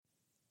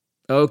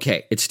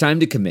Okay, it's time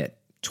to commit.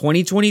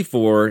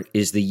 2024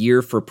 is the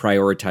year for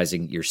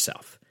prioritizing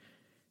yourself.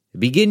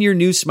 Begin your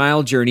new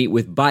smile journey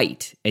with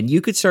Byte, and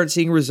you could start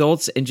seeing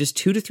results in just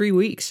 2 to 3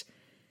 weeks.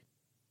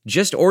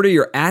 Just order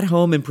your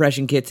at-home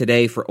impression kit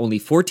today for only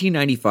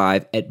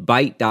 $14.95 at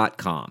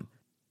Byte.com.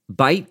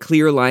 Byte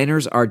clear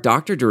liners are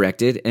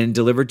doctor-directed and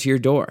delivered to your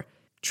door.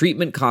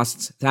 Treatment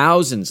costs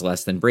thousands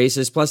less than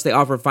braces, plus they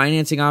offer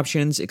financing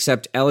options,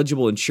 accept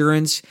eligible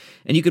insurance,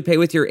 and you could pay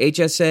with your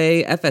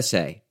HSA,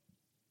 FSA.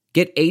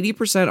 Get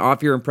 80%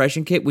 off your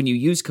impression kit when you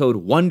use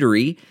code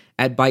WONDERY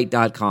at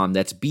Byte.com.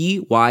 That's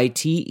BYTE.com.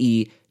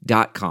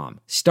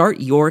 Start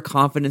your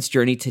confidence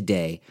journey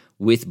today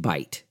with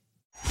Byte.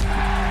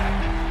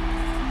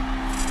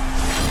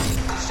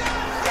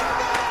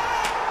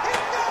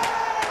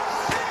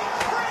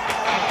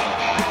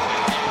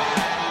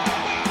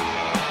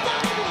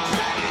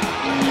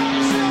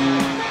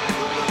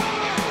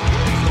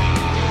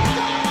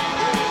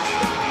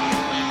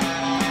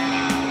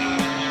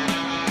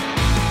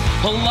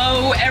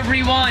 Hello,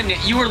 everyone.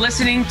 You are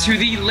listening to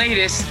the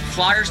latest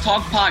Flyers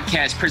Talk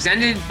podcast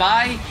presented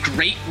by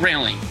Great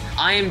Railing.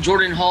 I am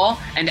Jordan Hall,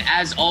 and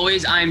as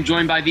always, I am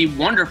joined by the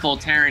wonderful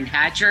Taryn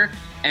Hatcher.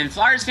 And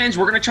Flyers fans,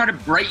 we're going to try to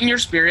brighten your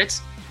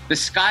spirits. The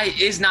sky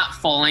is not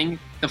falling.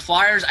 The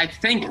Flyers, I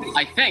think,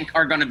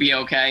 are going to be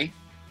okay.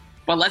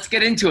 But let's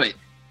get into it.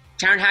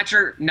 Taryn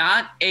Hatcher,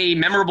 not a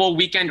memorable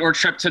weekend or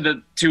trip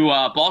to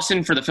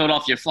Boston for the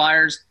Philadelphia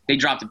Flyers. They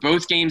dropped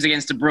both games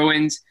against the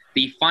Bruins.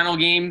 The final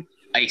game,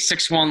 a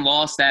 6-1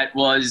 loss that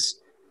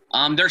was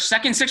their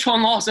second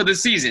 6-1 loss of the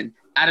season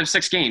out of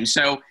 6 games.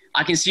 So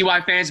I can see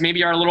why fans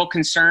maybe are a little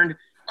concerned.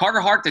 Carter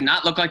Hart did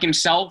not look like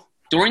himself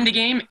during the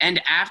game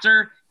and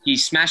after. He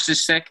smashed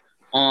his stick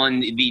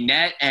on the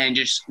net and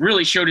just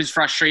really showed his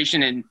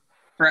frustration. And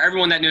for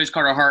everyone that knows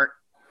Carter Hart,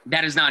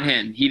 that is not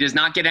him. He does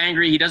not get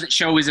angry. He doesn't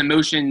show his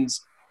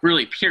emotions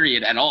really,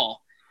 period, at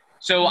all.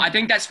 So I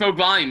think that spoke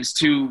volumes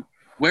to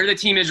where the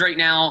team is right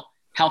now,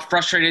 how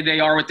frustrated they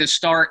are with this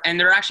start, and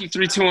they're actually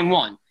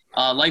 3-2-1.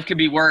 Life could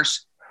be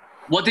worse.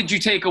 What did you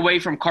take away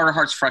from Carter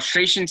Hart's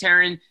frustration,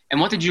 Taryn?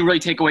 And what did you really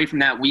take away from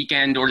that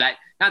weekend, or not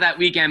that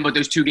weekend, but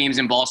those 2 games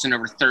in Boston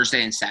over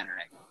Thursday and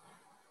Saturday?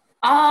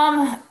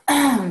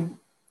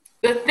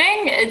 The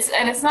thing is,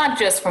 and it's not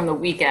just from the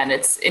weekend,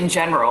 it's in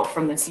general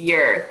from this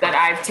year that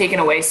I've taken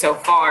away so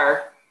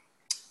far,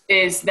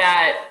 is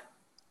that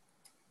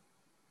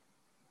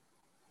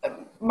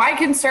my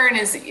concern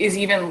is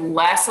even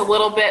less a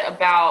little bit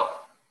about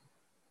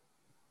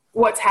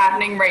what's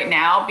happening right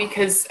now,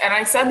 because, and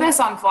I said this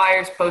on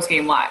Flyers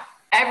postgame live,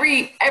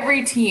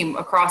 every team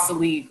across the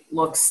league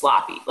looks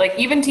sloppy. Like,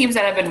 even teams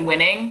that have been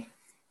winning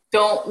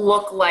don't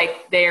look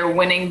like they're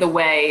winning the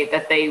way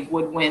that they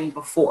would win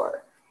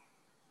before,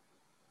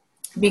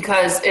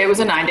 because it was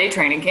a 9-day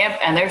training camp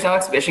and there's no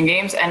exhibition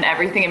games and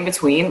everything in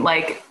between.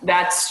 Like,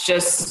 that's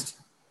just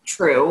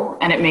true,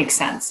 and it makes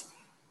sense.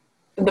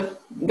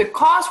 The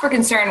cause for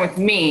concern with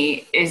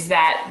me is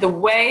that the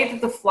way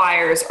that the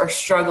Flyers are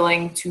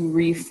struggling to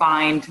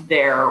refine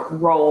their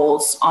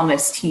roles on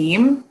this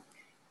team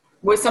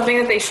was something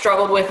that they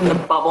struggled with in the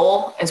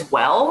bubble as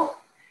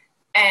well.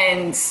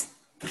 And,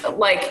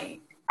 like,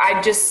 I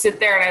just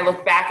sit there and I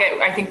look back at,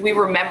 I think we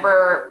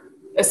remember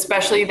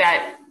especially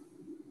that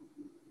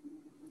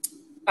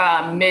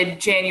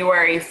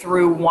mid-January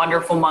through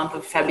wonderful month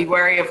of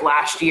February of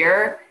last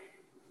year,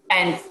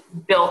 and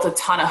built a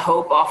ton of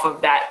hope off of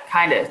that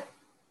kind of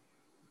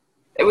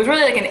 – it was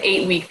really like an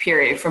 8-week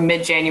period from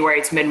mid-January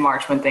to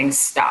mid-March when things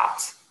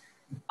stopped.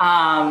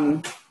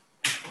 And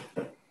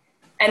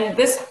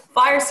this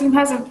Flyers team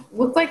hasn't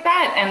looked like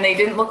that, and they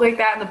didn't look like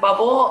that in the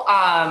bubble.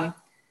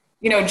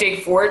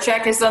 Jake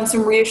Voracek has done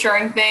some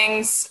reassuring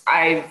things.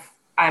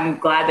 I'm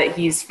glad that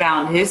he's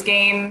found his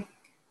game.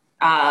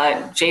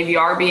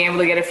 JVR being able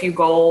to get a few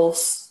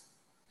goals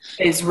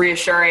is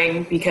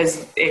reassuring,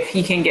 because if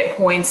he can get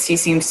points, he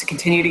seems to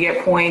continue to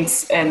get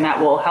points, and that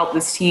will help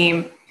this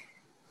team.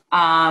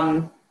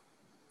 Kevin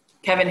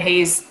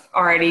Hayes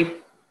already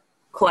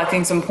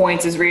collecting some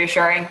points is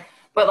reassuring.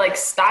 But, like,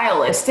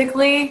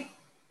 stylistically,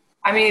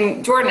 I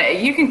mean,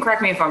 Jordan, you can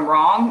correct me if I'm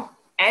wrong.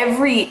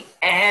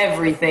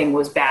 Everything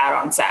was bad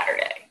on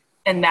Saturday,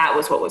 and that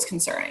was what was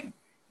concerning.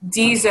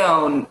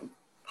 D-zone,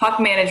 puck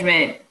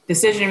management,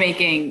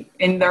 decision-making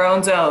in their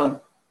own zone,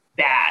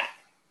 bad.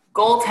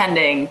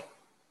 Goaltending,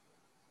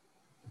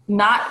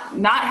 not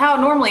how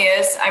it normally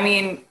is. I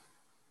mean,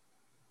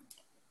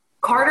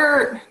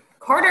 Carter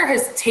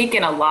has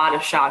taken a lot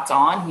of shots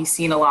on. He's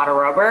seen a lot of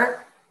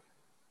rubber,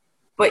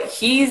 but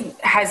he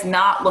has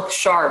not looked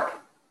sharp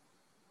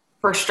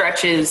for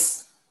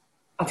stretches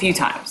a few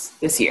times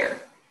this year.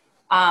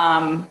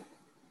 But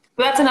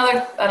that's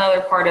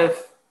another part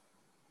of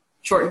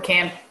shortened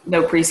camp,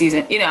 no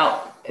preseason.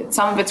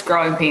 Some of it's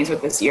growing pains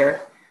with this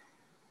year.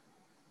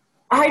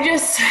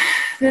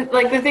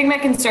 The thing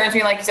that concerns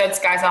me, like you said,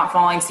 sky's not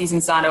falling,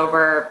 season's not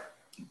over.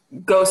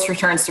 Ghost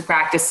returns to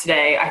practice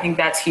today. I think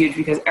that's huge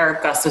because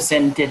Erik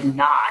Gustafsson did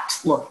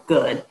not look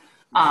good.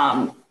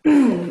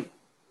 The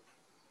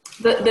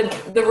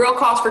real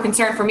cause for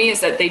concern for me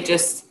is that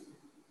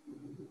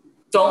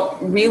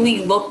don't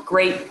really look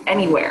great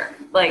anywhere.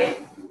 Like,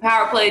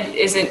 power play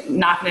isn't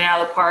knocking it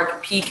out of the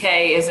park.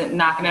 PK isn't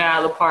knocking it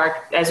out of the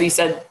park. As we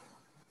said,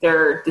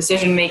 their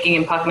decision-making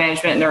and puck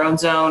management in their own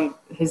zone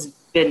has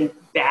been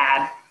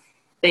bad.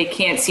 They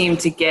can't seem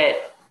to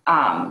get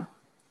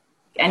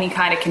any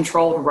kind of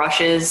controlled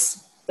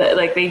rushes.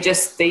 Like, they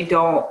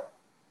don't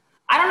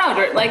 – I don't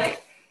know.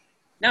 Like,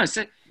 no,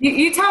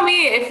 you tell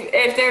me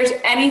if there's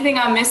anything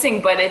I'm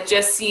missing, but it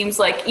just seems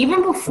like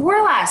even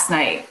before last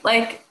night,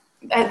 like,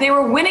 they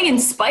were winning in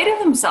spite of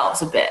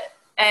themselves a bit.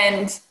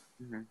 And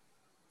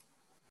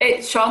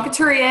Sean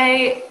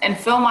Couturier and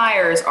Phil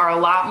Myers are a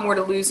lot more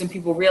to lose than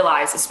people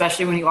realize,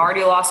 especially when you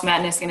already lost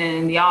Matt Niskanen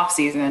in the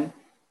offseason.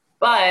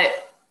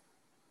 But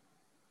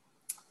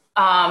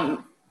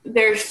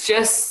there's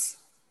just,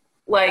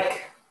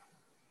 like,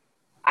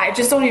 I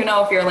just don't even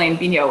know if you're Elaine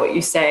Vigneault, what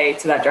you say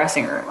to that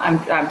dressing room.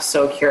 I'm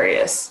so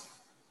curious.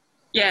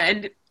 Yeah,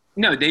 and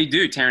no, they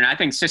do, Taryn. I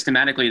think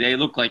systematically they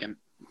look like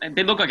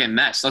a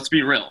mess. Let's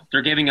be real.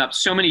 They're giving up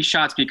so many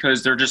shots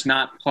because they're just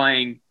not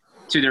playing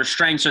to their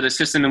strengths or the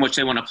system in which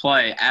they want to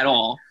play at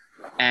all.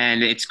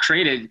 And it's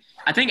created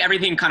 – I think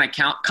everything kind of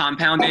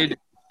compounded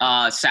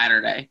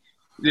Saturday.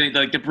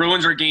 The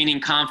Bruins are gaining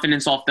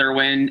confidence off their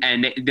win,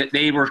 and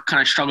they were kind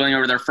of struggling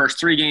over their first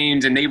 3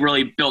 games, and they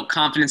really built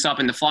confidence up.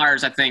 And the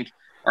Flyers, I think,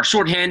 are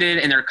shorthanded,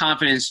 and their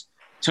confidence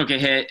took a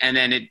hit, and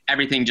then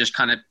everything just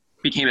kind of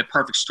became a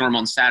perfect storm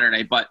on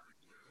Saturday. But,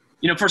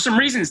 for some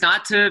reasons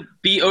not to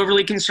be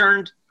overly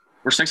concerned,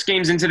 we're 6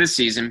 games into this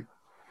season.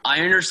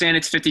 I understand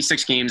it's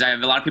 56 games. I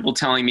have a lot of people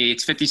telling me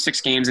it's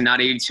 56 games and not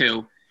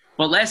 82.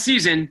 But last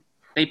season,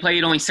 they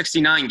played only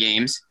 69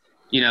 games.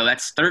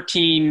 That's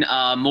 13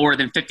 more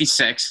than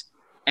 56.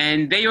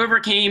 And they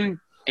overcame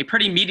a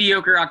pretty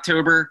mediocre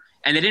October,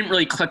 and they didn't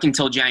really click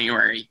until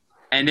January.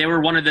 And they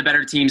were one of the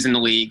better teams in the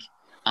league.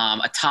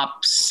 A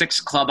top 6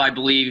 club, I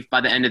believe,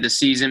 by the end of the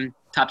season,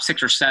 top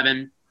 6 or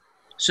 7.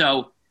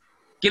 So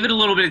give it a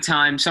little bit of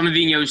time. Some of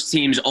Vigneault's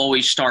teams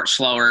always start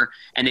slower,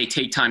 and they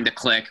take time to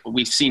click.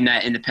 We've seen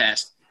that in the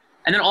past.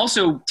 And then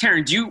also,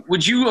 Taryn,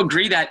 would you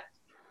agree that,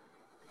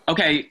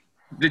 okay,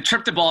 the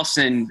trip to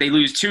Boston, they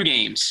lose 2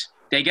 games.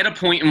 They get a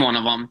point in one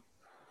of them.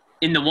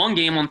 In the one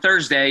game on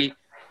Thursday,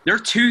 they're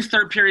 2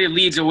 third-period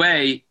leads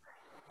away,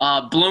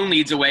 blown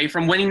leads away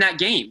from winning that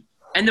game.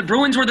 And the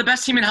Bruins were the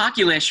best team in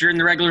hockey last year in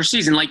the regular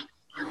season. Like,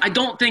 I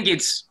don't think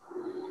it's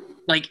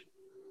 – like,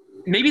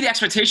 maybe the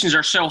expectations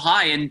are so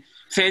high and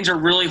fans are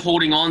really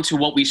holding on to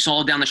what we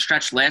saw down the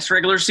stretch last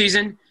regular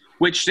season,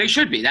 which they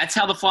should be. That's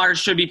how the Flyers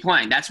should be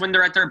playing. That's when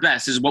they're at their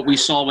best, is what we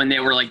saw when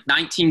they were like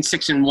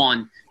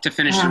 19-6-1 to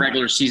finish the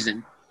regular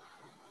season.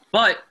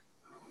 But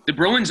the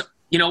Bruins –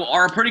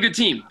 are a pretty good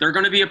team. They're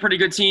going to be a pretty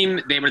good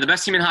team. They were the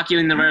best team in hockey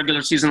in the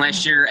regular season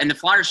last year, and the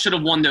Flyers should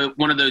have won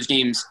one of those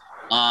games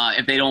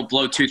if they don't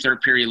blow 2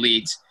 third-period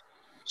leads.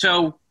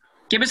 So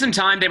give it some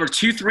time. They were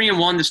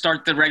 2-3-1 to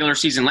start the regular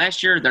season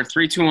last year. They're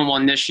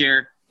 3-2-1 this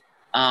year.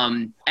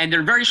 And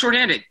they're very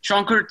shorthanded.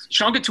 Sean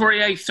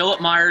Couturier, Philip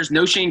Myers,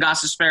 no Shane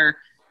Gostisbehere,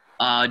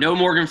 no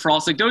Morgan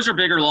Frost. Like, those are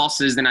bigger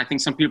losses than I think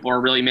some people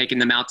are really making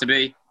them out to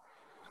be.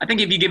 I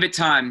think if you give it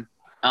time,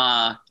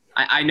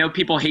 I know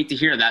people hate to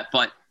hear that,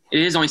 but it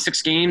is only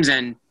 6 games,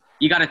 and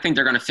you got to think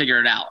they're going to figure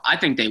it out. I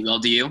think they will.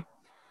 Do you?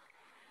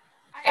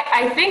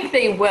 I think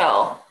they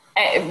will.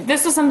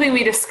 This is something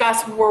we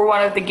discussed before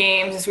one of the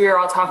games as we were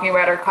all talking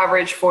about our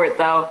coverage for it,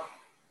 though.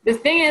 The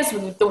thing is,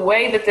 with the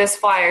way that this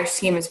Flyers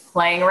team is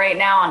playing right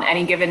now on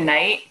any given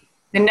night,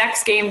 the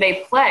next game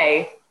they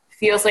play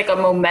feels like a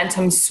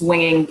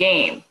momentum-swinging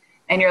game.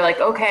 And you're like,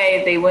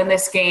 okay, they win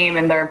this game,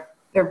 and they're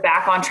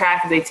back on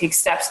track. If they take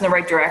steps in the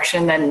right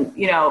direction, then,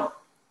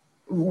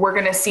 we're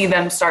going to see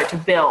them start to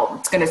build.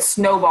 It's going to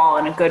snowball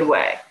in a good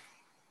way.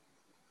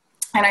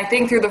 And I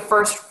think through the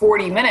first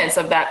 40 minutes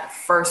of that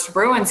first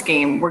Bruins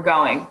game, we're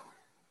going,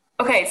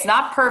 okay, it's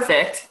not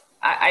perfect.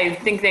 I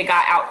think they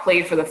got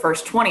outplayed for the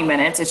first 20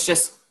 minutes. It's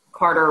just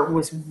Carter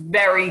was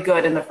very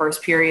good in the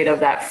first period of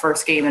that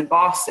first game in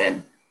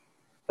Boston.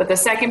 But the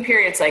second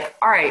period, it's like,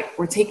 all right,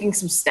 we're taking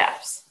some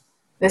steps.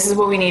 This is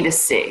what we need to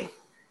see.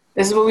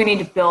 This is what we need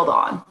to build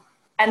on.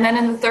 And then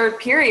in the third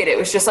period, it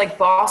was just like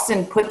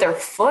Boston put their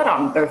foot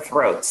on their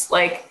throats.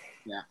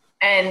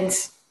 And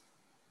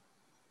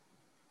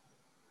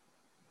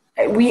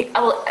we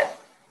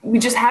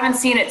just haven't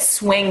seen it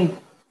swing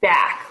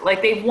back.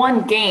 Like, they've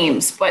won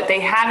games, but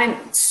they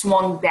haven't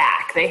swung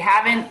back. They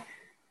haven't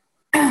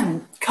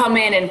come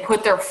in and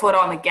put their foot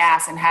on the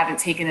gas and haven't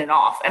taken it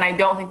off. And I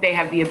don't think they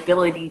have the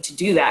ability to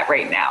do that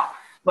right now,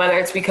 whether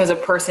it's because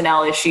of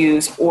personnel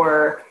issues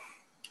or,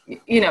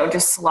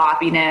 just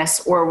sloppiness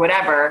or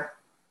whatever.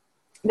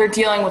 They're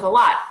dealing with a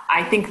lot.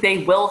 I think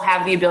they will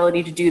have the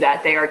ability to do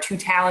that. They are too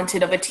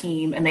talented of a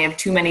team, and they have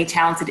too many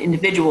talented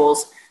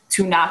individuals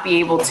to not be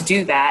able to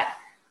do that.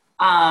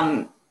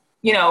 For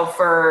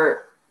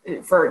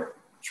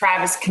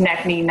Travis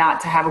Konechny not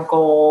to have a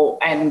goal,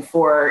 and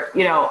for,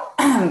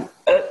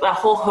 a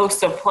whole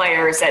host of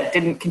players that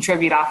didn't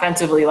contribute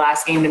offensively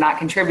last game to not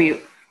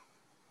contribute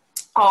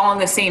all on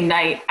the same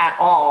night at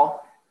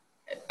all.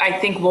 I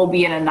think will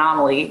be an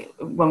anomaly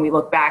when we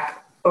look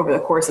back over the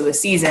course of the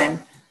season.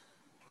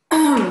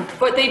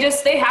 But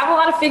they have a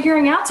lot of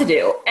figuring out to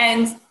do.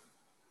 And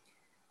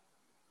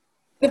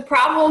the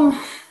problem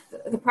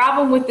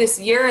with this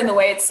year and the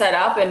way it's set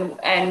up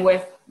and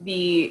with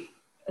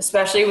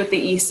especially with the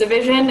East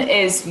Division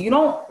is you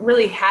don't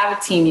really have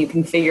a team you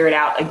can figure it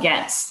out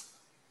against.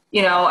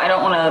 I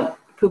don't want to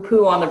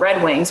poo-poo on the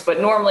Red Wings, but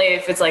normally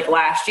if it's like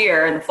last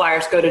year and the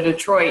Flyers go to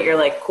Detroit, you're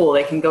like, cool,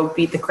 they can go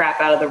beat the crap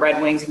out of the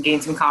Red Wings and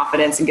gain some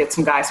confidence and get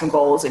some guys some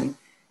goals. And,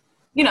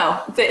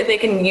 they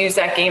can use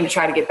that game to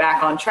try to get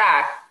back on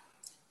track.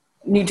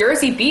 New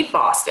Jersey beat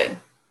Boston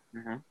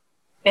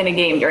in a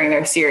game during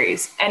their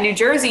series. And New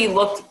Jersey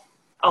looked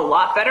a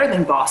lot better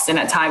than Boston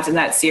at times in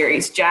that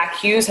series. Jack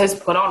Hughes has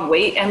put on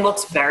weight and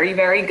looks very,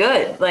 very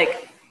good.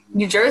 Like,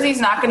 New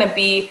Jersey's not going to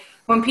be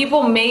 – when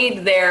people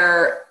made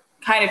their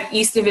kind of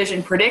East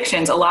Division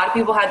predictions, a lot of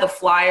people had the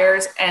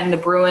Flyers and the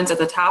Bruins at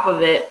the top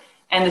of it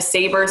and the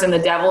Sabres and the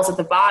Devils at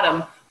the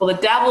bottom. Well,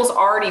 the Devils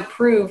already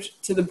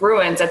proved to the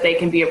Bruins that they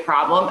can be a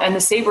problem, and the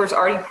Sabres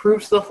already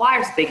proved to the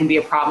Flyers that they can be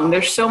a problem.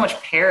 There's so much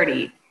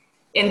parity.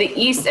 In the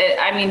East,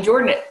 I mean,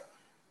 Jordan,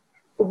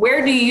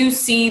 where do you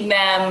see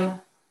them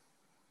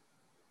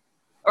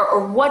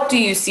or what do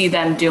you see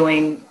them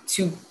doing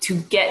to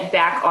get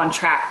back on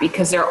track?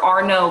 Because there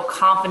are no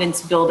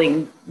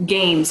confidence-building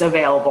games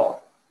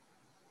available.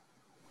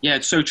 Yeah,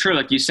 it's so true.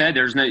 Like you said,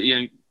 there's no,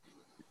 in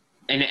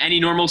any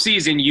normal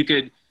season, you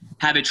could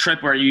have a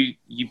trip where you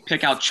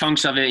pick out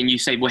chunks of it and you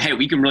say, well, hey,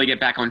 we can really get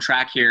back on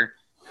track here.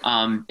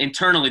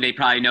 Internally, they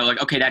probably know,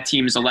 like, okay, that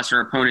team is a lesser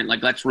opponent.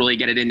 Like, let's really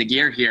get it into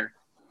gear here.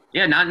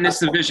 Yeah, not in this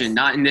division,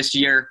 not in this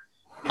year.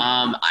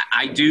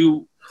 I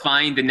do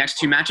find the next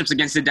two matchups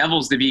against the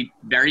Devils to be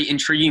very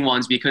intriguing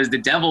ones because the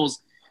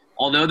Devils,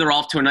 although they're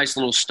off to a nice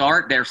little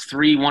start, they're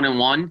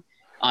 3-1-1.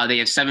 They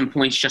have 7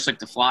 points just like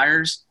the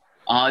Flyers.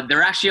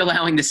 They're actually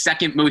allowing the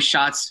second most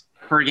shots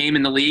per game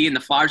in the league, and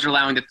the Flyers are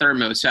allowing the third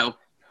most. So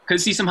could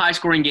see some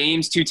high-scoring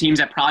games, two teams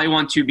that probably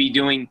want to be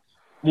doing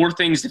more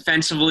things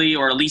defensively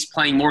or at least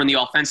playing more in the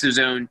offensive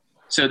zone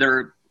so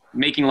they're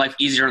making life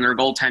easier on their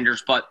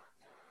goaltenders. But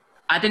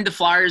I think the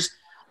Flyers,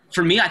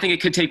 for me, I think it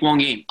could take one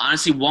game.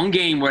 Honestly, one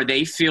game where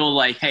they feel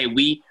like, hey,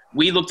 we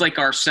looked like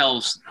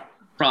ourselves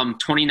from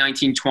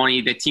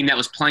 2019-20, the team that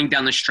was playing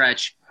down the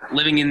stretch,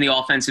 living in the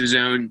offensive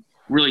zone,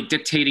 really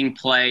dictating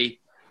play.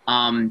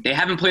 They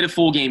haven't played a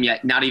full game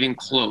yet, not even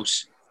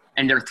close,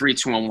 and they're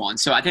 3-2-1.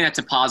 So I think that's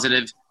a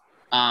positive.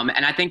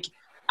 And I think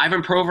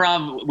Ivan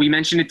Provorov, we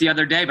mentioned it the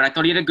other day, but I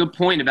thought he had a good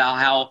point about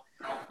how,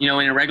 in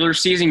a regular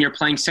season, you're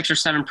playing 6 or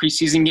 7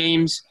 preseason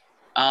games,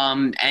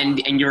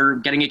 and you're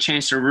getting a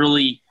chance to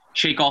really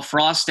shake off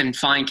rust and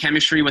find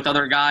chemistry with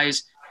other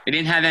guys. They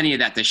didn't have any of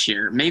that this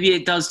year. Maybe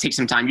it does take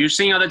some time. You're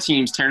seeing other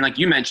teams, Taryn, like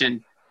you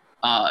mentioned,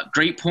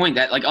 great point,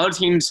 that like other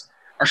teams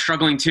are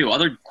struggling too.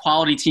 Other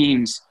quality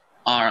teams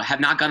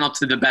have not gone up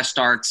to the best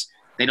starts.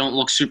 They don't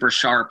look super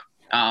sharp.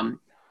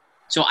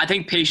 So I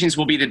think patience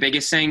will be the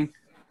biggest thing.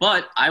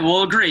 But I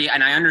will agree,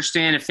 and I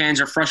understand if fans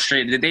are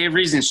frustrated, that they have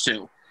reasons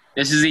to.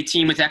 This is a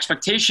team with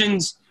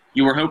expectations.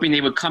 You were hoping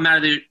they would come out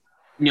of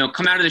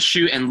the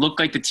chute and look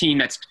like the team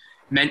that's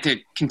meant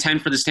to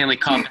contend for the Stanley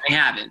Cup, and they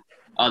haven't.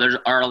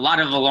 There are a lot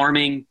of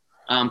alarming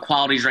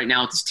qualities right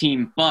now with this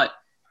team, but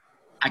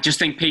I just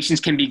think patience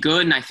can be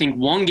good, and I think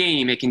one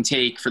game it can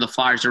take for the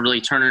Flyers to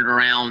really turn it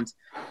around,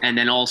 and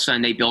then all of a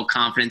sudden they build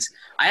confidence.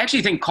 I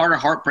actually think Carter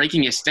Hart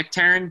breaking his stick,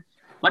 Taryn,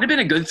 might have been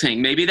a good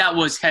thing. Maybe that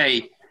was,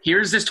 hey,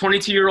 here's this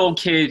 22-year-old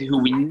kid who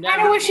we never – I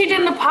kind of wish he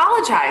didn't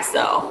apologize,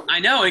 though. I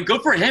know, and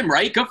good for him,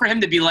 right? Good for him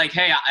to be like,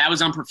 hey, I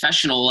was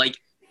unprofessional. Like,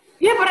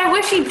 yeah, but I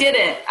wish he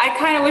didn't. I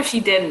kind of wish he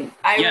didn't.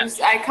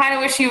 I kind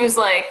of wish he was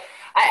like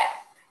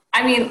 –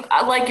 I mean,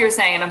 like you're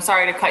saying, and I'm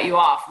sorry to cut you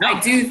off. No. I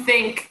do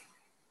think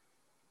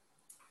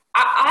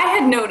I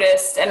had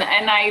noticed, and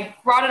I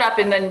brought it up,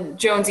 and then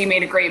Jonesy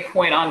made a great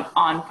point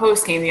on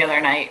post-game the other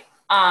night,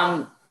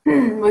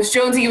 was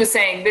Jonesy was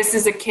saying this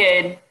is a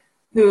kid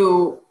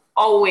who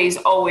always,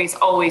 always,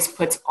 always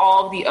puts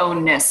all the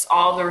onus,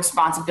 all the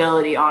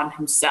responsibility on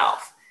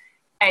himself.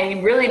 And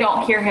you really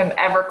don't hear him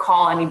ever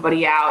call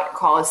anybody out,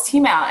 call his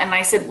team out. And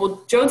I said,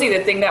 well, Jonesy,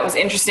 the thing that was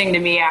interesting to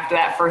me after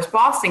that first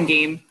Boston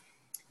game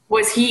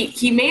was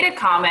he made a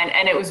comment,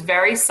 and it was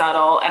very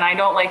subtle, and I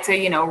don't like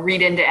to,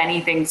 read into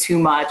anything too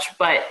much,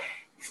 but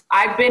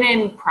I've been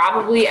in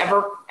probably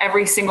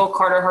every single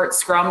Carter Hart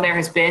scrum there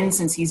has been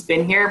since he's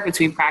been here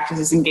between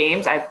practices and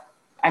games.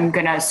 I'm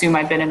going to assume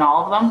I've been in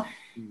all of them.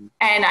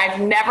 And I've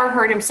never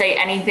heard him say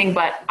anything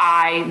but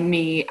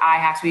I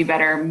have to be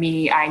better,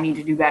 I need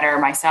to do better,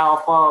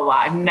 myself, blah, blah, blah.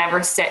 I've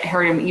never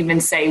heard him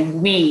even say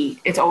we.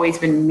 It's always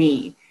been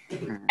me.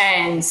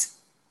 And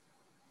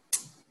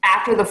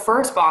after the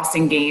first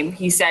Boston game,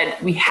 he said,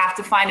 we have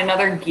to find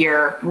another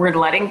gear. We're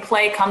letting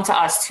play come to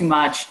us too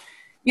much.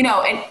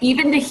 And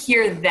even to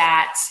hear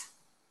that,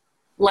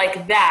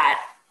 like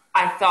that,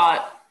 I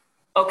thought,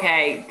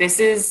 okay,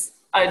 this is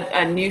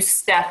a new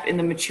step in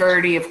the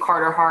maturity of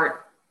Carter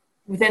Hart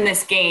within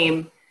this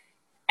game.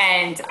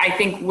 And I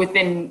think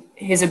within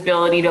his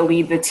ability to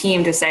lead the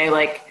team to say,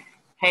 like,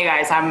 hey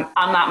guys, I'm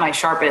not my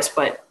sharpest,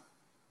 but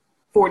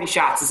 40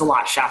 shots is a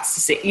lot of shots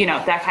to see, you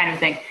know, that kind of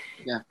thing.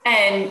 Yeah.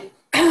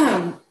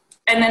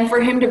 And then for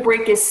him to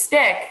break his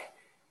stick,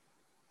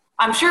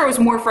 I'm sure it was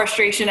more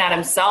frustration at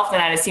himself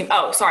than at his team.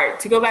 Oh, sorry.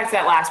 To go back to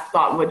that last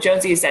thought, what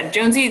Jonesy said.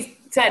 Jonesy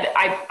said,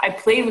 I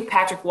played with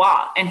Patrick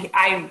Waugh, and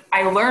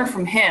I learned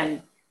from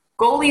him.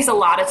 Goalies a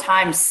lot of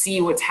times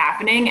see what's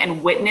happening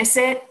and witness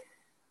it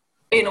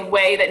in a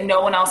way that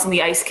no one else on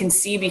the ice can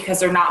see because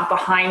they're not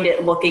behind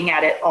it looking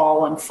at it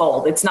all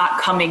unfold. It's not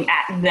coming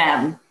at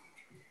them.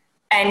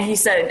 And he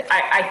said,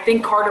 I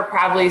think Carter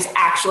probably is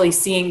actually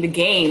seeing the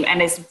game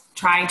and is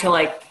trying to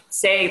like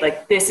say,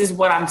 like, this is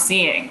what I'm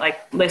seeing. Like,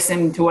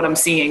 listen to what I'm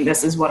seeing.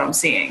 This is what I'm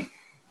seeing,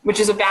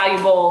 which is a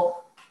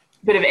valuable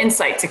bit of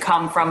insight to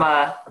come from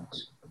a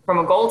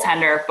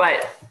goaltender.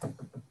 But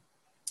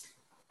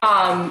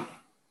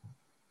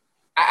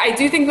I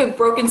do think the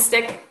broken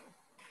stick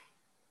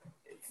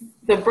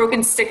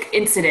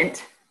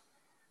incident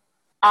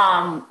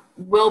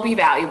will be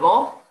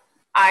valuable.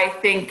 I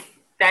think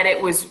that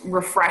it was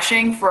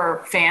refreshing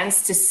for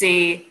fans to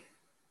see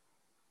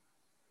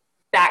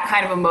that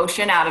kind of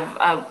emotion out of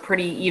a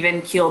pretty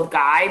even-keeled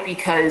guy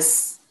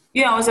because,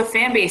 you know, as a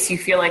fan base, you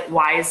feel like,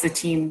 why is the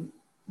team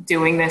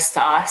doing this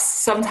to us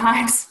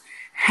sometimes?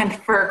 And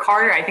for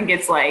Carter, I think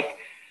it's like,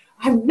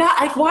 I'm not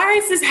like, why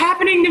is this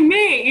happening to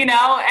me? You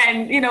know,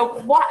 and you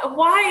know,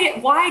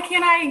 why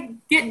can't I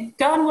get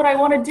done what I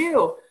want to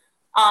do?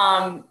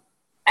 And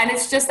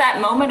it's just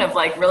that moment of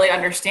like really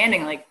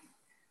understanding, like,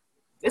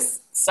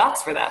 this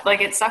sucks for them. Like,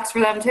 it sucks for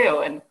them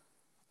too. And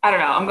I don't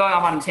know, I'm going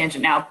off on a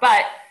tangent now,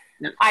 but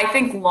I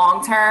think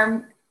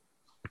long-term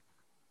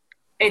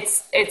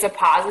it's a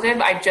positive.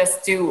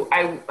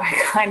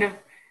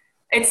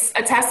 It's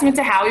a testament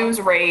to how he was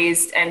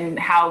raised and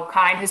how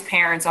kind his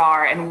parents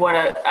are and what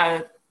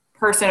a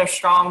person of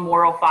strong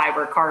moral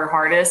fiber Carter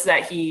Hart is,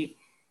 that he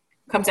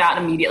comes out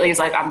and immediately is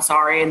like, I'm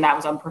sorry, and that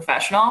was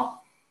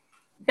unprofessional.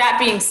 That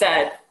being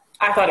said,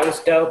 I thought it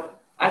was dope.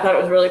 I thought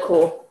it was really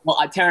cool. Well,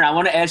 Taryn, I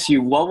want to ask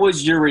you, what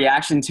was your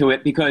reaction to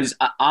it? Because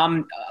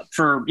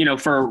for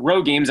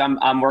road games,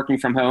 I'm working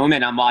from home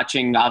and I'm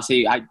watching.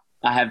 Obviously, I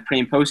have pre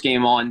and post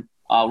game on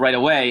right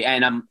away,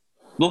 and I'm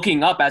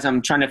looking up as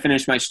I'm trying to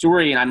finish my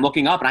story, and I'm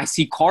looking up and I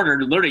see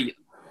Carter. Literally,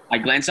 I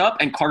glance up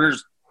and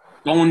Carter's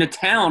going to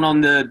town on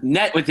the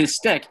net with his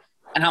stick,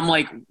 and I'm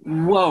like,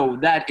 whoa,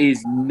 that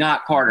is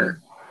not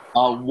Carter.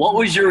 What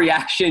was your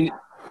reaction?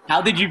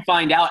 How did you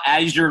find out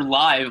as you're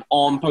live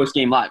on Post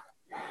Game Live?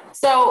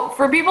 So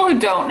for people who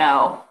don't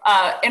know,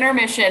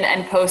 intermission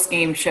and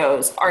post-game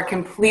shows are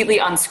completely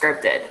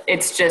unscripted.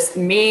 It's just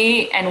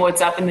me and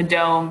what's up in the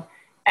dome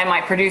and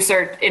my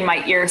producer in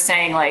my ear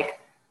saying,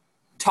 like,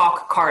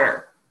 talk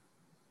Carter.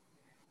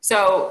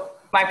 So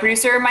my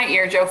producer in my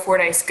ear, Joe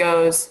Fordyce,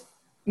 goes,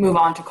 move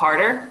on to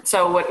Carter.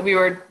 So what we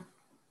were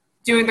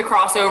doing the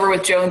crossover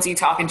with Jonesy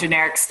talking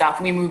generic stuff,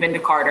 we move into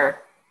Carter.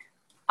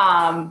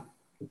 And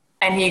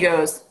he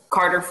goes,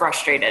 Carter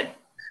frustrated.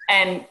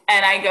 And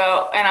I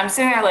go, and I'm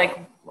sitting there like,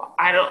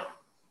 I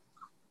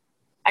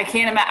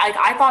can't imagine. Like,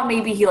 I thought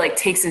maybe he like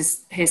takes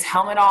his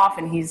helmet off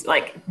and he's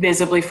like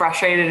visibly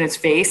frustrated in his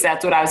face.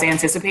 That's what I was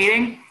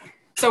anticipating.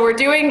 So we're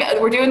doing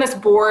this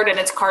board and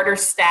it's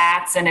Carter's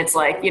stats and it's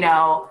like, you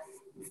know,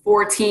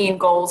 14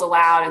 goals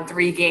allowed in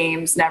 3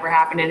 games, never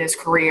happened in his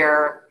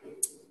career.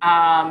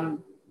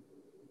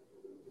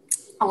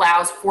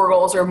 Allows 4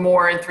 goals or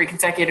more in 3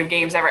 consecutive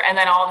games ever. And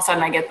then all of a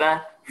sudden I get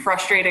the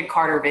frustrated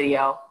Carter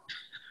video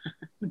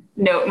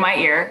note in my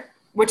ear,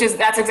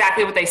 that's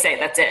exactly what they say.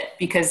 That's it,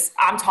 because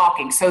I'm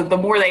talking. So the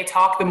more they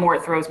talk, the more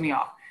it throws me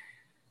off.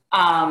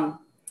 And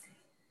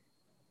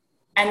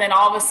then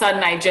all of a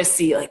sudden I just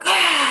see like,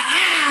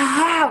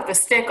 with the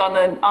stick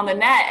on the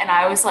net. And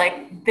I was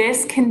like,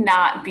 this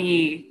cannot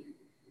be,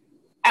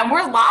 and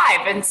we're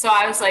live. And so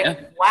I was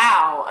like,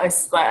 wow,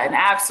 an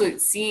absolute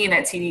scene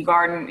at TD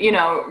Garden, you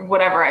know,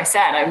 whatever I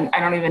said, I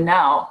don't even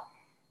know.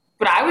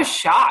 But I was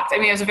shocked. I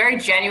mean, it was a very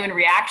genuine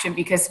reaction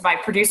because my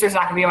producer's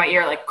not going to be in my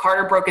ear. Like,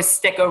 Carter broke his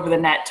stick over the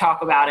net,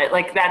 talk about it.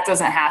 Like, that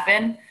doesn't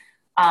happen.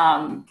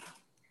 I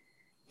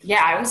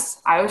was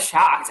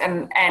shocked.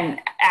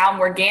 And Al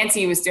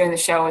Morganti was doing the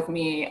show with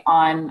me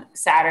on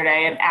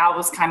Saturday, and Al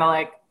was kind of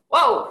like,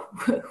 whoa,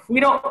 we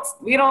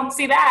don't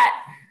see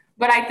that.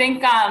 But I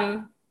think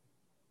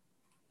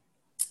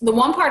the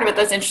one part of it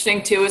that's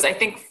interesting too is I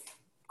think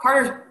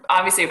Carter's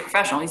obviously a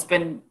professional.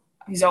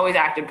 He's always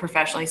acted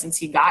professionally since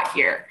he got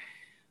here.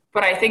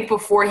 But I think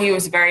before he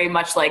was very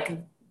much like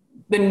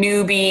the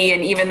newbie,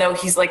 and even though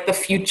he's like the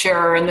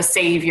future and the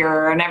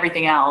savior and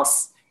everything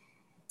else,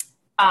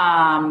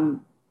 I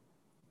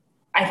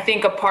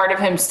think a part of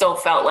him still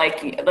felt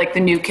like the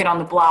new kid on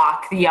the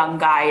block, the young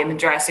guy in the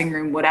dressing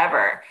room,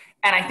 whatever.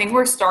 And I think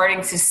we're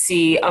starting to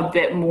see a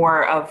bit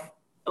more of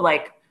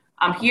like,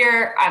 I'm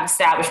here, I've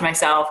established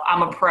myself,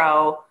 I'm a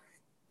pro,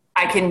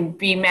 I can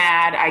be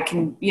mad. I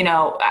can, you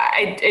know,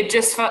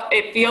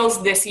 it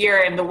feels this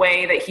year in the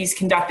way that he's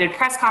conducted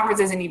press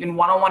conferences and even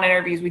one-on-one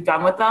interviews we've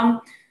done with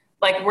them.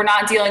 Like, we're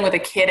not dealing with a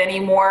kid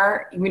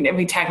anymore.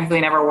 We technically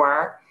never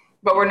were.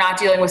 but we're not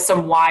dealing with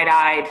some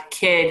wide-eyed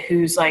kid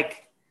who's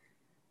like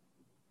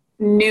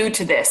new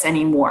to this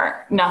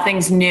anymore.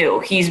 Nothing's new.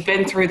 He's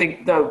been through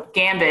the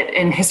gambit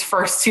in his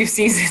first 2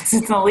 seasons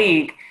in the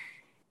league.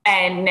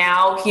 And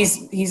now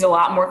he's a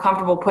lot more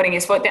comfortable putting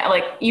his foot down.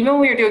 Like, even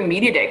when we were doing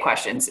media day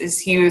questions,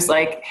 he was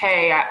like,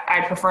 hey,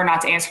 I'd prefer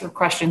not to answer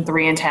question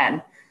 3 and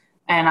 10.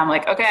 And I'm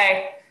like,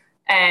 okay.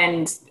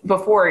 And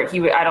before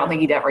I don't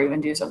think he'd ever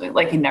even do something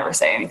like, he'd never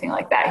say anything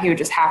like that. He would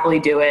just happily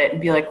do it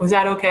and be like, was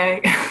that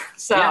okay?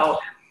 So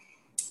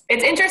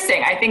It's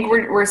interesting. I think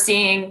we're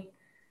seeing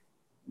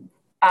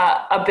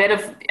a bit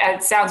of,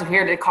 it sounds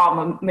weird to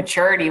call him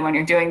maturity when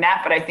you're doing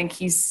that, but I think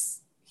he's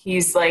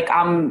like,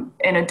 I'm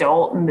an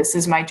adult and this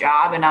is my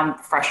job and I'm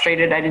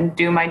frustrated I didn't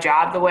do my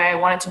job the way I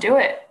wanted to do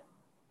it.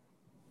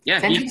 Yeah,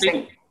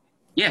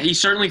 he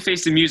certainly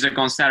faced the music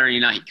on Saturday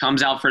night. He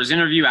comes out for his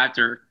interview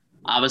after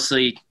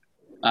obviously,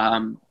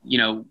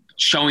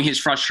 showing his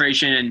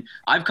frustration. And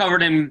I've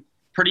covered him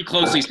pretty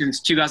closely since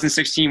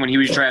 2016 when he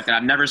was drafted.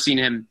 I've never seen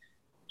him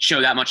show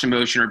that much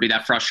emotion or be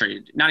that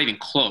frustrated. Not even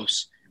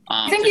close.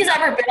 You think he's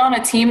ever been on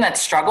a team that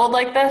struggled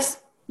like this?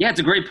 Yeah, it's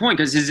a great point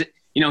because his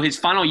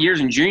final years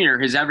in junior,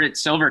 his Everett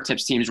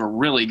Silvertips teams were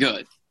really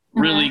good.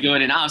 Really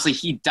good. And obviously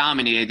he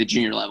dominated the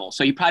junior level.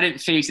 So he probably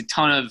didn't face a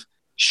ton of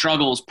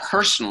struggles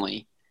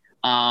personally.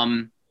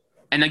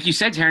 And like you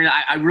said, Taryn,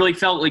 I really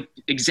felt like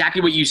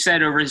exactly what you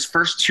said over his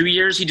first 2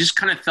 years. He just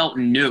kind of felt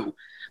new.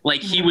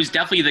 Like he was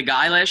definitely the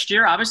guy last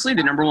year, obviously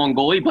the number 1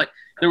 goalie, but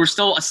there was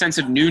still a sense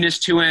of newness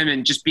to him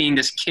and just being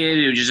this kid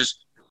who was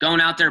just going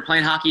out there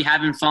playing hockey,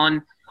 having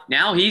fun.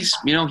 Now he's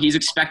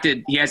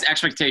expected. He has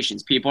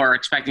expectations. People are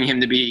expecting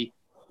him to be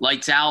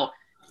lights out.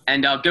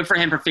 And good for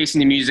him for facing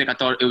the music. I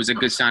thought it was a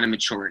good sign of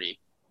maturity.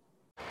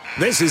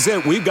 This is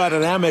it. We've got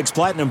an Amex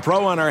Platinum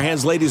Pro on our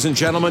hands, ladies and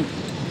gentlemen.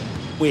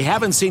 We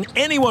haven't seen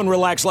anyone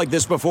relax like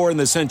this before in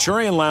the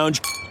Centurion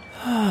Lounge.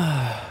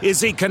 Is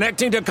he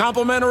connecting to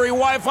complimentary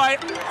Wi-Fi?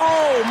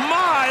 Oh,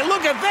 my.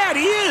 Look at that.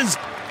 He is.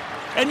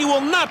 And you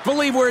will not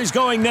believe where he's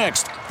going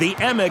next. The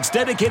Amex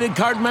dedicated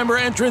card member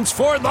entrance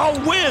for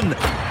the win.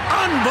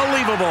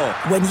 Unbelievable.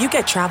 When you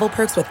get travel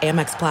perks with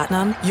Amex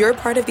Platinum, you're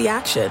part of the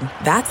action.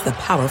 That's the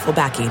powerful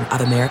backing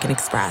of American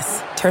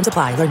Express. Terms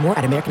apply. Learn more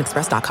at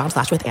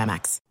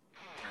americanexpress.com/withAmex.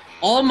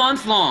 All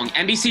month long,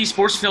 NBC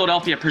Sports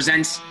Philadelphia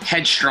presents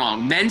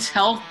Headstrong, Men's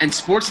Health and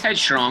Sports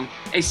Headstrong,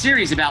 a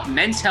series about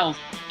men's health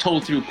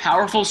told through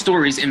powerful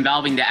stories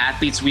involving the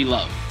athletes we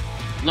love.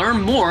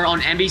 Learn more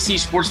on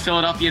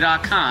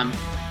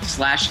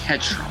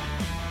NBCSportsPhiladelphia.com/Headstrong.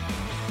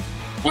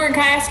 Jordan,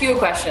 can I ask you a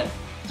question?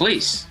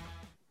 Please.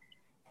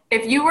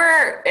 If you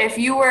were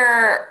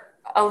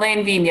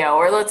Alain Vigneault,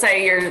 or let's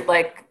say you're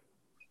like,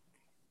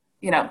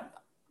 the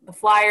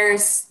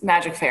Flyers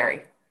Magic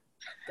Fairy,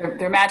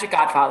 their Magic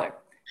Godfather,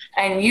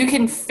 and you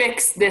can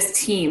fix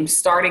this team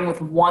starting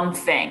with one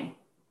thing,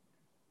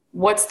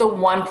 what's the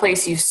one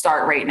place you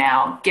start right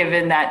now,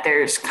 given that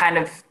there's kind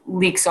of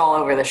leaks all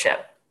over the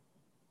ship?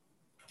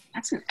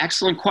 That's an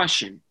excellent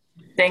question.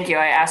 Thank you.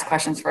 I ask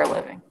questions for a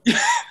living.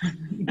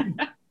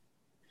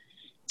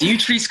 Do you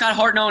treat Scott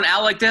Hartnell and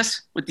Al like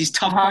this with these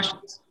tough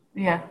questions?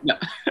 Yeah, no.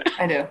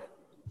 I do.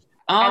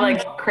 I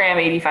cram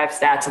 85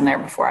 stats in there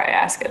before I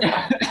ask it.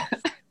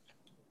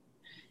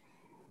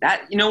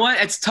 That, you know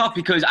what? It's tough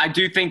because I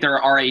do think there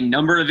are a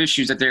number of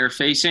issues that they're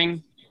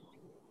facing.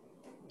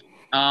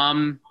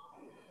 I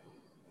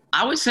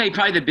would say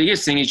probably the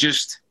biggest thing is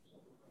just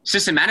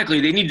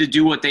systematically they need to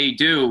do what they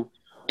do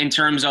in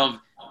terms of,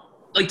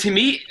 like, to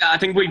me, I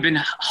think we've been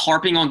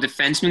harping on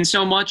defensemen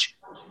so much,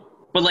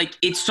 but like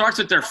it starts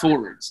with their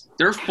forwards.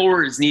 Their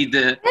forwards need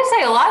to. I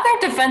say a lot of their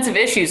defensive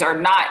issues are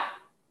not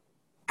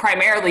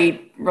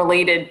primarily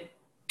related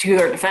to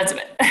their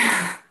defensemen.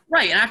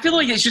 Right, and I feel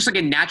like it's just like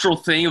a natural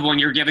thing of when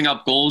you're giving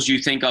up goals, you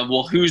think of,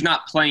 well, who's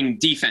not playing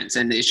defense?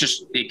 And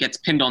it gets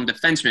pinned on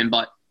defensemen,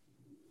 but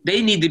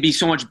they need to be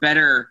so much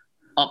better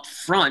up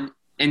front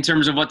in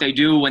terms of what they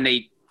do when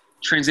they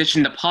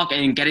transition the puck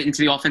and get it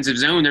into the offensive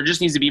zone. There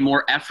just needs to be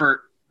more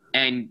effort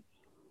and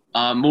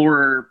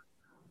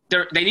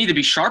they need to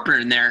be sharper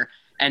in there,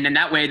 and then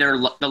that way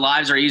the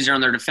lives are easier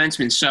on their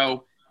defensemen.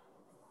 So,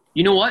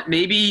 you know what?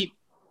 Maybe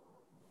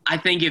I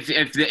think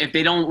if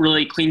they don't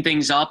really clean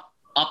things up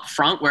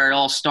front where it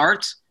all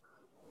starts,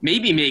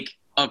 maybe make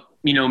a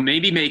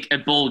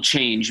bold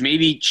change.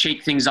 Maybe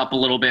shake things up a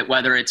little bit,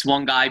 whether it's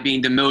one guy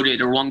being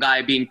demoted or one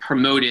guy being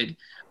promoted,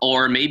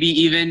 or maybe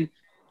even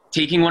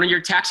taking one of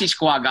your taxi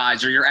squad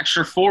guys or your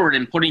extra forward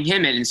and putting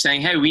him in and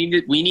saying, hey,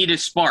 we need a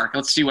spark.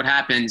 Let's see what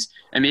happens.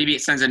 And maybe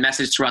it sends a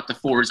message throughout the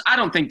forwards. I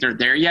don't think they're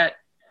there yet,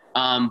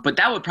 but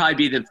that would probably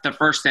be the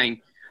first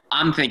thing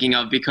I'm thinking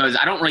of, because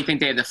I don't really think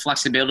they have the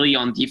flexibility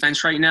on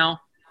defense right now.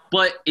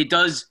 But it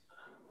does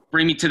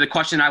bring me to the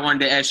question I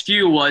wanted to ask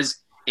you was,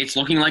 it's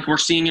looking like we're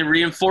seeing a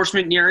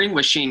reinforcement nearing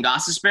with Shane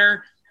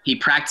Gostisbehere. He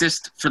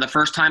practiced for the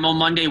first time on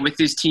Monday with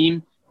his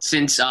team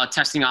since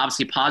testing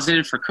obviously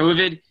positive for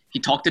COVID. He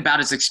talked about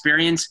his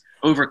experience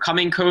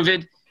overcoming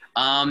COVID.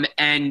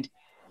 And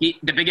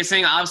the biggest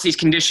thing, obviously, is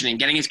conditioning,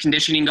 getting his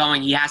conditioning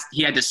going. He had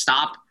to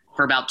stop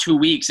for about 2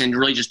 weeks and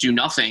really just do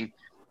nothing.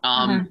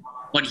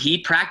 But he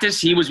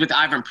practiced. He was with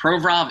Ivan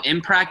Provorov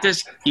in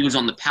practice. He was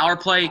on the power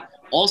play.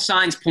 All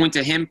signs point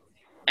to him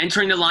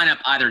entering the lineup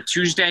either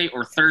Tuesday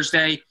or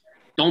Thursday.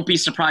 Don't be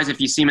surprised if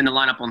you see him in the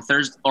lineup on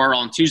Thursday or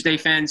on Tuesday,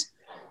 fans.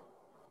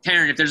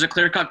 Taryn, if there's a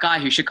clear-cut guy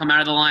who should come out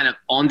of the lineup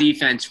on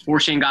defense for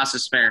Shane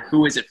Gostisbehere,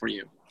 who is it for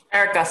you?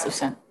 Erik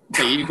Gustafsson.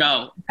 There you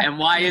go. And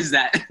why is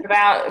that?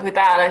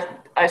 Without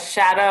a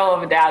shadow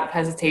of a doubt of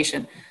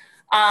hesitation.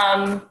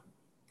 I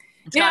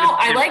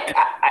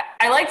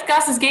liked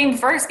Gus's game, the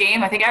first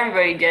game. I think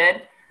everybody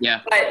did.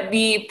 Yeah. But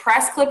the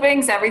press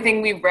clippings,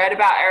 everything we've read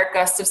about Erik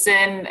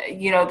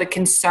Gustafsson, the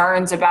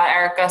concerns about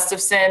Erik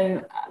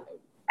Gustafsson,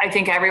 I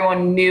think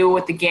everyone knew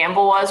what the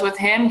gamble was with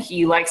him.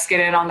 He likes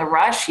getting in on the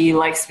rush. He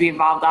likes to be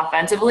involved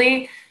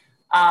offensively.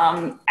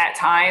 At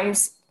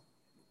times,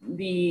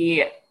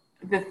 the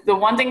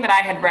one thing that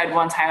I had read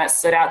one time that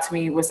stood out to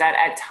me was that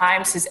at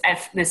times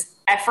this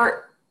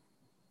effort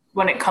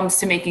when it comes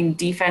to making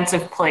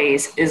defensive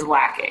plays is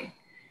lacking.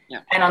 Yeah.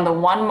 And on the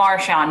one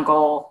Marchand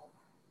goal,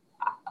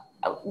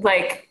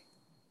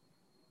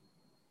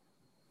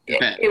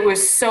 it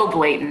was so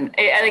blatant.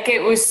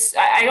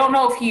 I don't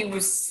know if he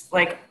was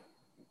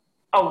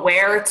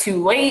aware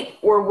too late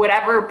or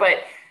whatever,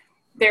 but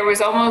there was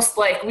almost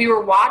like we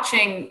were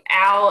watching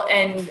Al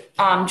and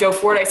Joe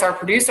Fordyce, our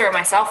producer, and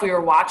myself, we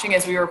were watching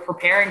as we were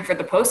preparing for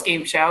the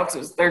post-game show because it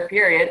was third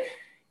period.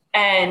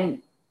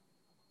 And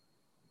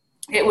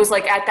it was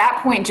like at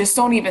that point, just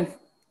don't even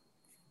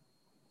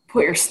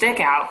put your stick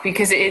out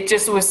because it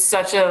just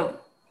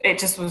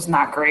was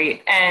not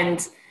great.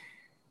 And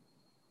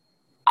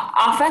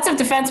offensive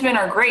defensemen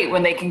are great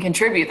when they can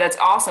contribute. That's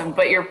awesome.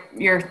 But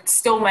you're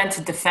still meant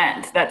to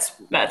defend. That's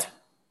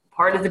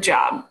part of the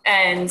job.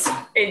 And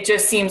it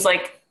just seems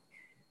like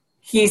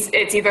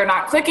it's either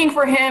not clicking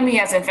for him, he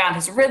hasn't found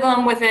his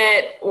rhythm with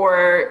it,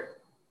 or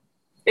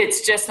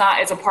it's just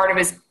not, it's a part of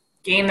his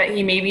game that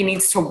he maybe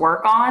needs to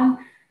work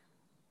on.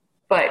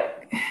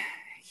 But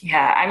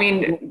yeah, I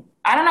mean,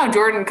 I don't know,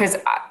 Jordan, because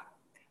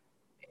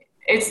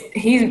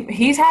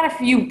he's had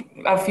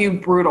a few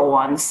brutal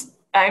ones.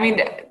 I mean,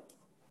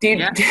 do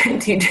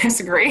you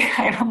disagree?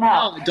 I don't know.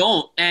 No, I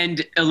don't.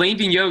 And Alain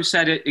Vigneault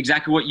said it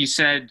exactly what you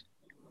said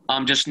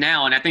just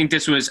now, and I think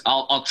this was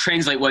I'll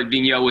translate what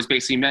Vigneault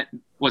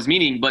was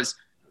meaning. Was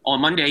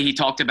on Monday he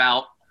talked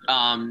about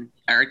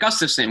Erik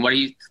Gustafsson, what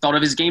he thought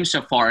of his game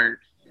so far,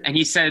 and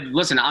he said,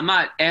 "Listen, I'm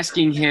not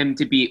asking him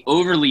to be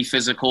overly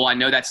physical. I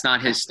know that's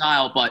not his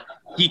style, but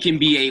he can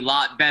be a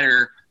lot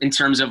better in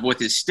terms of with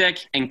his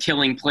stick and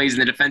killing plays in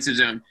the defensive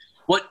zone."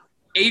 What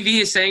AV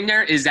is saying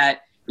there is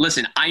that,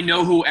 listen, I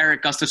know who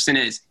Erik Gustafsson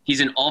is.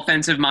 He's an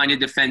offensive-minded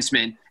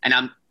defenseman, and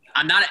I'm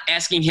not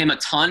asking him a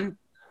ton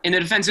in the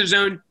defensive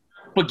zone,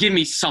 but give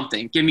me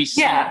something. Give me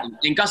something. Yeah.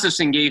 And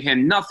Gustafsson gave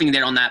him nothing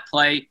there on that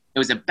play. It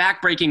was a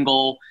back-breaking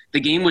goal.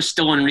 The game was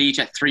still in reach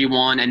at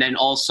 3-1, and then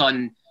all of a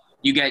sudden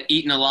you get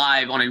eaten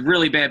alive on a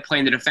really bad play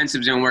in the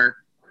defensive zone where,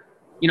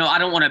 I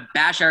don't want to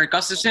bash Erik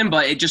Gustafsson,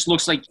 but it just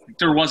looks like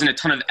there wasn't a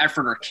ton of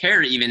effort or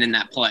care even in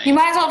that play. He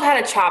might as well have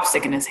had a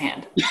chopstick in his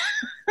hand.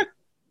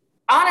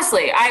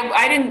 Honestly,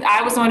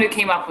 I was the one who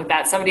came up with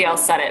that. Somebody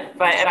else said it,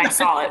 and I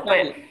saw it.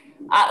 But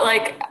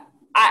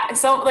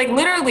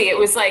literally, it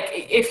was like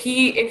if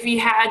he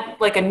had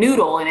like a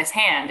noodle in his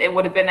hand, it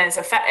would have been as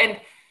effective.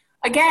 And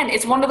again,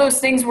 it's one of those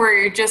things where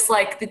you're just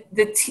like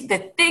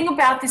the thing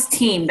about this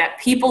team that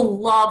people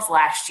loved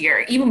last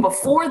year, even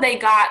before they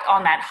got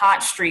on that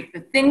hot streak, the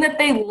thing that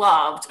they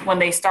loved when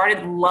they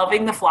started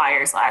loving the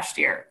Flyers last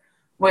year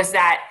was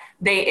that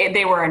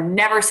they were a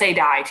never say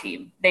die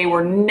team. They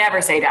were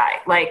never say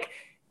die. Like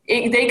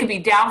they could be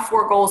down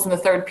 4 goals in the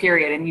third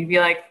period, and you'd be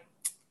like,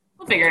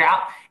 we'll figure it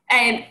out.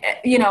 And,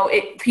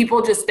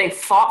 people just, they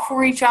fought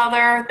for each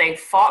other. They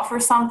fought for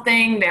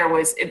something. There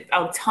was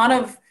a ton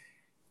of,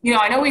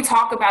 I know we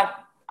talk about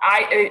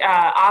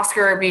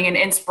Oscar being an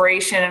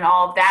inspiration and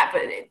all of that,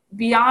 but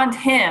beyond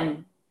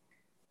him,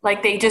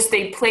 like they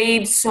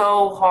played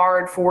so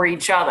hard for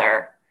each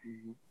other.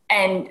 Mm-hmm.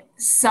 And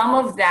some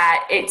of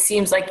that, it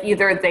seems like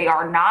either they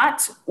are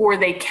not, or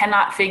they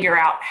cannot figure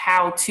out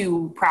how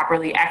to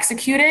properly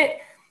execute it.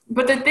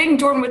 But the thing,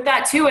 Jordan, with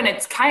that too, and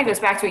it kind of goes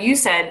back to what you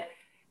said,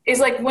 is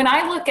like when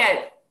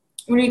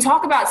you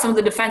talk about some of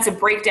the defensive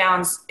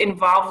breakdowns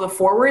involved with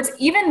forwards,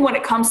 even when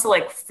it comes to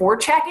like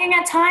forechecking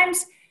at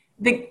times,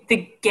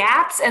 the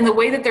gaps and the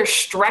way that they're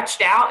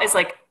stretched out is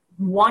like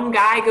one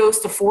guy goes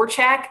to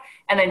forecheck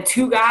and then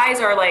 2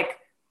 guys are like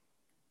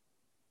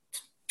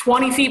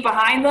 20 feet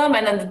behind them.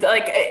 And then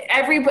like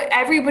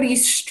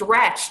everybody's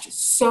stretched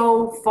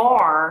so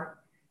far.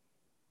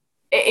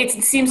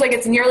 It seems like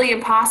it's nearly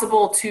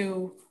impossible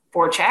to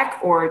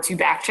forecheck or to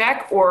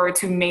backcheck or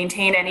to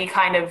maintain any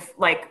kind of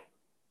like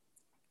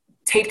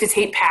tape to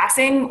tape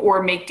passing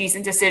or make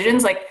decent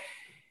decisions. Like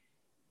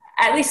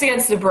at least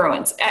against the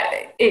Bruins,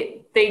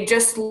 they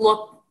just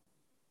look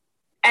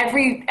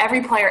every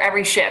player,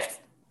 every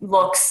shift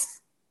looks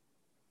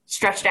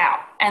stretched out,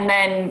 and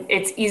then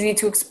it's easy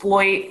to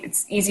exploit.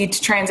 It's easy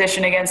to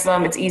transition against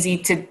them. It's easy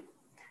to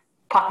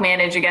puck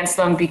manage against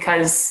them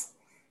because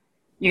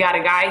you got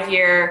a guy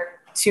here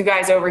two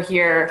guys over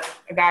here,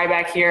 a guy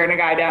back here, and a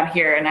guy down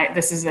here. And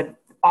this is an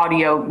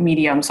audio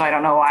medium, so I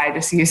don't know why I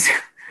just use,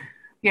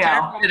 you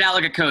know. Put it out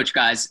like a coach,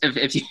 guys.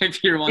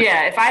 If you're one.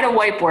 Yeah, if I had a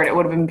whiteboard, it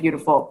would have been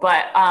beautiful.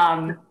 But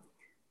no,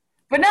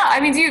 I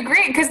mean, do you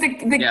agree? Because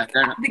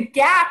the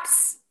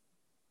gaps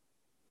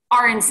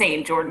are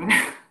insane, Jordan.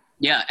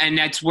 Yeah, and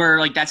that's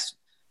where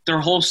their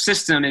whole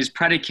system is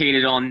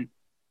predicated on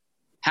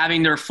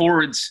having their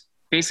forwards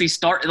basically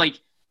start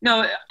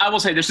No, I will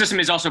say their system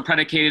is also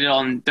predicated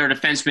on their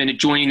defensemen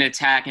joining the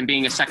attack and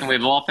being a second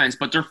wave of offense,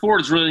 but their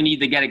forwards really need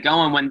to get it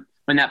going when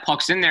that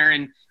puck's in there.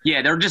 And,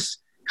 yeah, they're just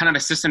kind of a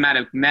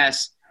systematic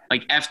mess.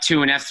 Like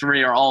F2 and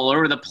F3 are all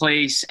over the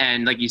place,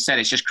 and like you said,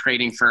 it's just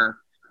creating for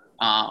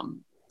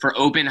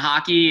open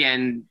hockey,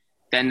 and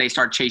then they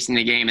start chasing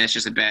the game, and it's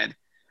just a bad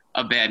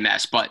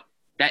mess. But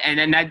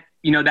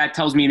that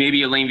tells me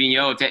maybe Alain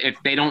Vigneault, if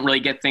they don't really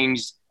get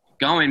things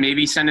going,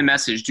 maybe send a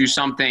message, do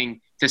something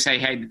to say,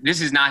 hey,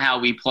 this is not how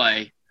we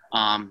play.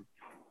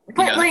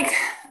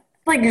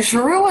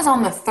 Giroux was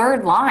on the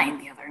third line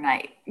the other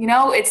night. You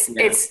know, it's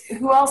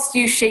who else do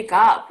you shake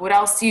up? What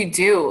else do you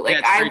do?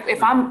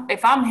 If I'm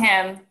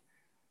him,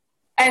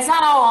 and it's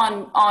not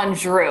all on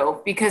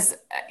Giroux because,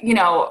 you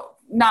know,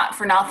 not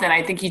for nothing,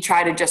 I think he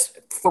tried to just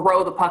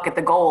throw the puck at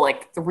the goal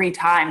 3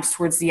 times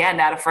towards the end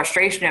out of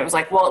frustration. It was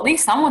like, well, at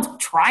least someone's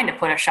trying to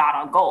put a shot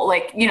on goal.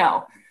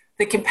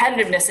 The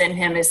competitiveness in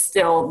him is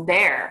still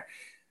there.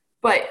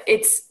 But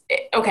it's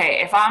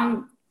okay if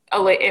I'm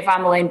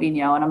Alain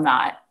Vigneault, and I'm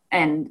not.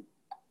 And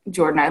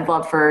Jordan, I'd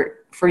love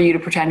for you to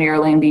pretend you're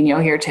Alain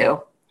Vigneault here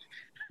too.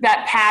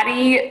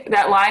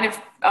 That line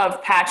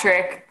of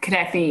Patrick,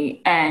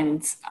 Konechny,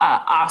 and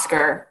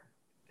Oscar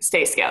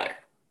stays together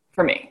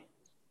for me.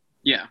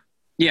 Yeah.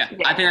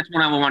 I think that's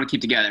one I would want to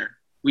keep together.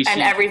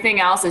 Everything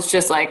else is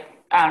just I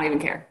don't even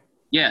care.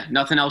 Yeah,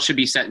 nothing else should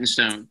be set in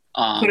stone.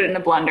 Put it in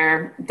a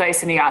blender,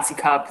 dice in a Yahtzee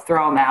cup,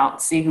 throw them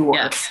out, see who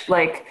works.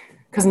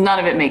 Because none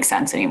of it makes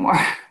sense anymore.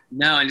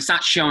 No, and it's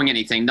not showing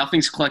anything.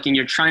 Nothing's clicking.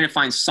 You're trying to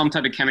find some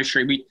type of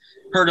chemistry. We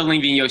heard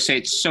Alain Vigneault say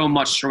it so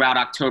much throughout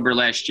October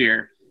last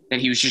year that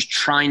he was just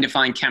trying to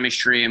find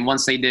chemistry, and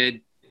once they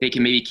did, they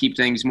can maybe keep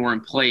things more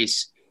in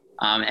place.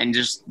 And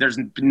just there's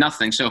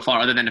nothing so far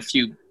other than a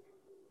few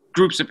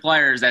groups of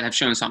players that have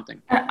shown something.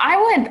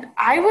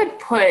 I would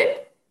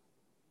put,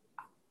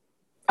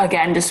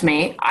 again, just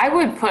me, I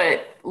would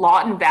put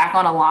Lawton back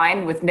on a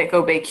line with Nick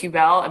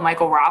Aubé-Kubel and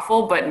Michael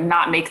Raffl, but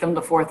not make them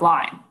the fourth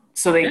line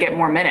so they get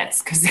more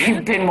minutes because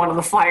they've been one of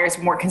the Flyers'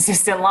 more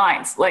consistent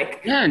lines.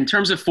 In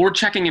terms of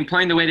forechecking and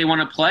playing the way they want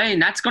to play,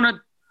 and that's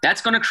gonna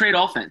create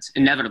offense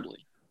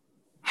inevitably.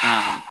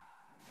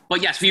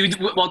 But yes,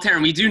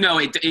 Taryn, we do know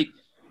it.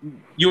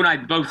 You and I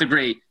both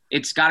agree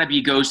it's got to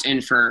be Ghost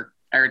in for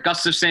Erik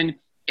Gustafsson.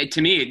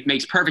 To me, it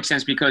makes perfect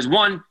sense because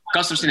one,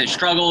 Gustafsson has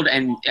struggled,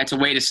 and it's a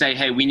way to say,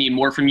 hey, we need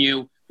more from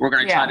you. We're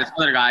going to try this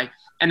other guy.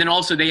 And then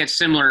also they have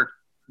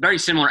very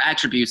similar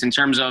attributes in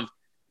terms of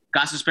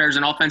Gostisbehere is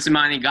an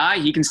offensive-minded guy.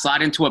 He can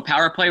slide into a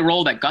power play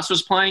role that Gus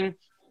was playing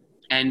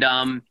and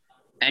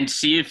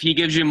see if he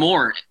gives you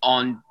more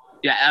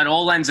at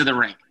all ends of the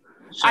ring.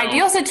 So,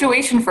 ideal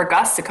situation for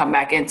Gus to come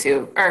back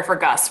into, or for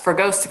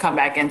Ghost to come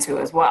back into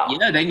as well.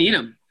 Yeah, they need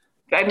him.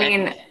 I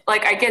mean,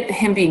 I get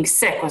him being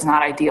sick was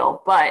not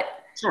ideal, but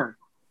sure,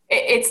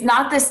 it's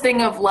not this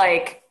thing of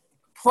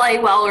play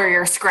well or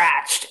you're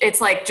scratched. It's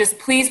just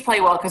please play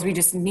well because we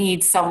just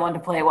need someone to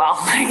play well.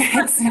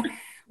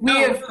 We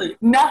have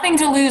nothing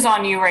to lose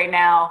on you right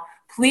now.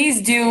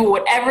 Please do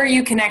whatever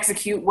you can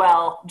execute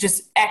well.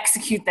 Just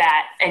execute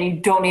that, and you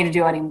don't need to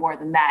do any more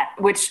than that,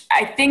 which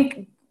I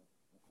think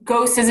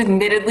Ghost has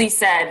admittedly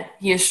said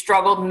he has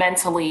struggled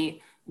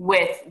mentally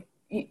with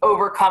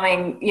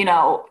overcoming,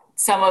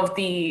 some of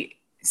the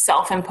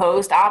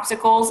self-imposed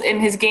obstacles in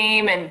his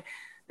game and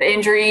the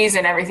injuries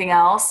and everything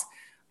else.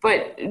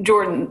 But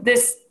Jordan,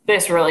 this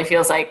really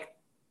feels like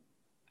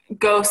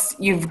Ghost,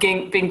 you've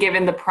been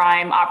given the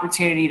prime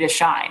opportunity to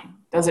shine.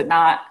 Does it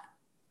not?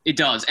 It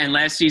does. And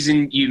last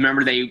season, you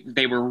remember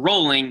they were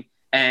rolling,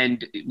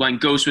 and when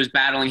Ghost was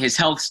battling his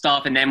health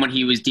stuff, and then when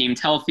he was deemed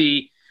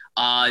healthy,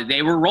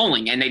 they were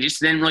rolling, and they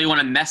just didn't really want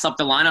to mess up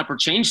the lineup or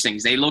change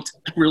things. They looked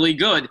really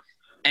good.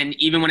 And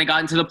even when it got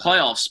into the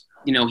playoffs,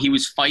 he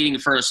was fighting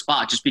for a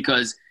spot just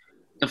because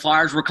the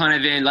Flyers were kind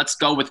of in, let's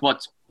go with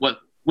what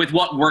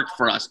worked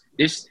for us.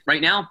 This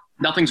right now,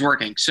 nothing's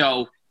working.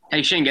 So,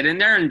 hey, Shane, get in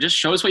there and just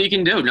show us what you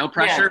can do. No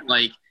pressure.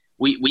 Yeah.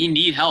 We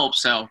need help.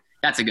 So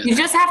that's a good thing.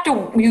 Just have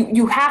to,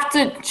 you have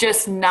to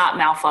just not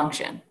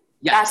malfunction.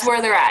 Yes. That's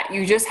where they're at.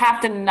 You just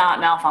have to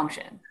not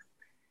malfunction.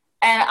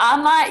 And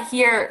I'm not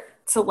here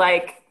to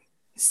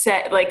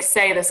say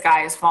the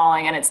sky is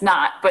falling, and it's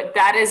not, but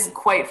that is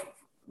quite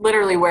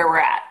literally where we're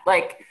at.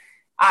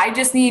 I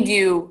just need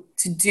you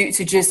to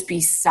just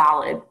be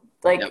solid,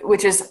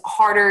 which is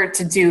harder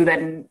to do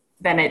than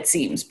it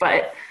seems,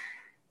 but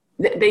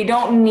they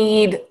don't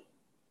need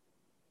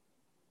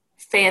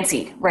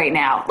fancy right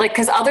now.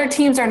 Because other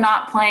teams are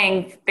not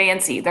playing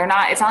fancy. They're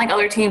not, it's not like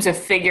other teams have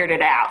figured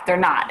it out. They're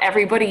not.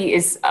 Everybody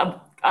is a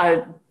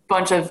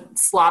bunch of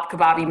slop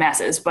kebabby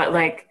messes, but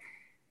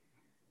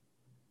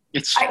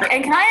It's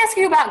and can I ask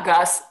you about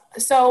Gus?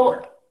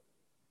 So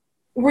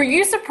were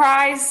you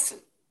surprised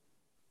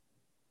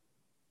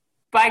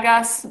by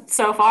Gus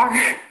so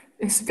far?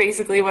 Is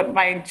basically what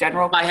my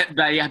general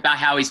about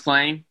how he's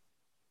playing.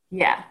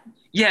 Yeah.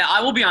 Yeah,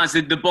 I will be honest.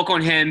 The book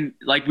on him,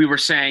 like we were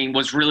saying,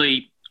 was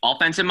really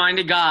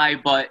offensive-minded guy,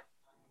 but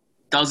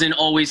doesn't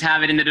always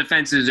have it in the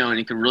defensive zone.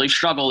 He can really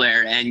struggle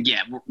there. And,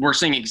 yeah, we're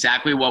seeing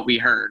exactly what we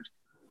heard.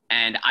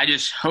 And I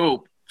just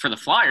hope, for the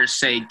Flyers'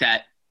 sake,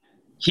 that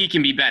he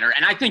can be better.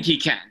 And I think he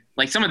can.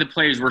 Like, some of the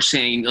players we're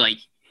seeing, like,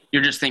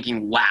 you're just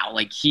thinking, wow,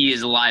 like, he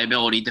is a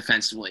liability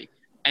defensively.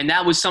 And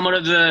that was somewhat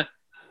of the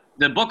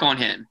book on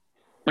him.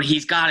 But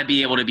he's got to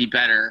be able to be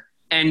better.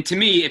 And to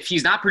me, if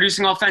he's not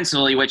producing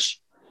offensively,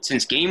 which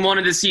since game 1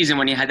 of the season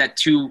when he had that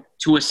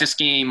two-assist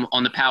game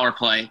on the power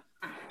play,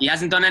 he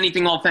hasn't done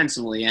anything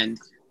offensively. And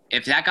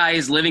if that guy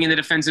is living in the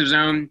defensive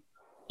zone,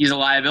 he's a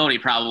liability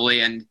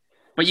probably.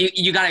 But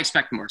you got to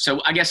expect more.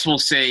 So I guess we'll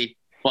see.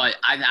 But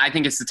I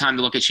think it's the time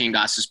to look at Shane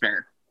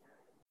Gostisbehere.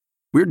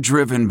 We're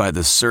driven by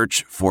the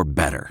search for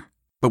better.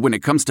 But when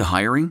it comes to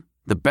hiring,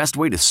 the best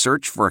way to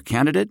search for a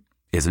candidate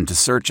isn't to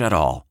search at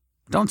all.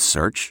 Don't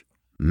search.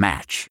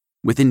 Match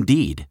with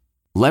Indeed.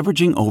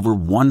 Leveraging over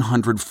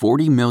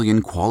 140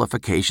 million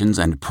qualifications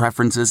and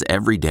preferences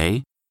every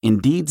day,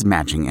 Indeed's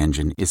matching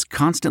engine is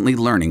constantly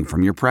learning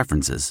from your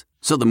preferences.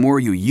 So the more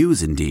you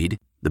use Indeed,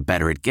 the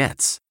better it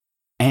gets.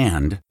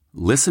 And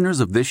listeners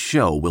of this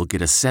show will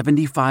get a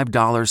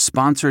 $75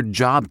 sponsored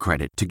job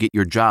credit to get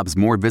your jobs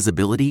more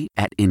visibility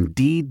at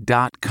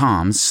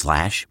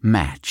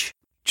Indeed.com/match.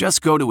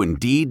 Just go to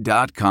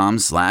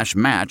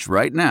Indeed.com/match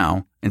right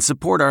now and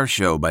support our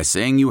show by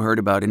saying you heard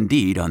about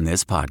Indeed on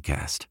this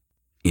podcast.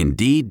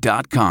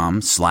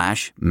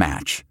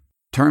 Indeed.com/match.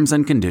 Terms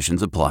and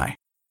conditions apply.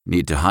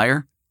 Need to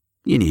hire?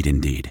 You need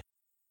Indeed.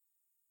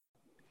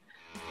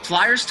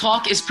 Flyers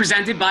Talk is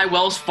presented by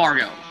Wells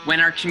Fargo. When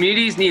our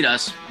communities need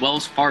us,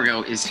 Wells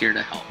Fargo is here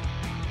to help.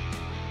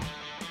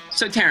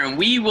 So, Taryn,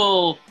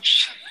 we'll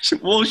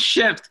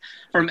shift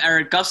from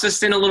Erik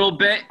Gustafsson a little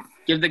bit.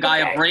 Give the guy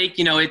a break.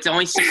 You know, it's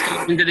only 6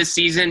 games into the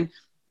season.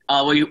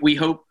 We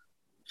hope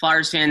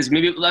Flyers fans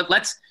maybe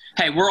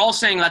we're all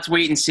saying let's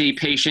wait and see,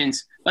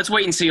 patience. Let's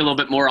wait and see a little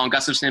bit more on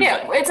Gustafsson.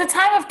 Yeah, it's a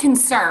time of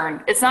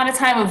concern. It's not a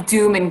time of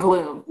doom and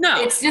gloom.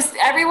 No. It's just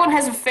everyone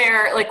has a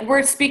fair,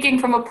 we're speaking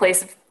from a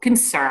place of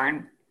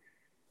concern,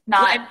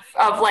 not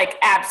of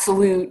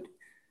absolute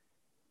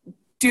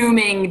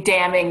dooming,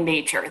 damning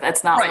nature.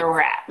 That's not where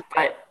we're at,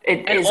 but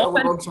it is a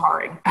little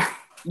jarring.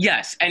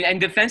 Yes,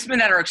 and defensemen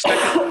that are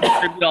expected to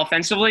contribute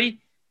offensively,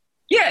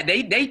 yeah,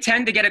 they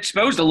tend to get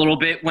exposed a little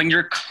bit when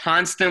you're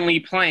constantly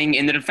playing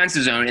in the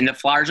defensive zone, and the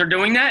Flyers are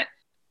doing that.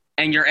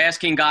 And you're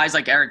asking guys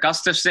like Erik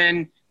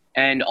Gustafsson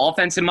and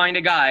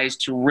offensive-minded guys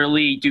to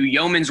really do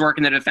yeoman's work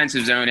in the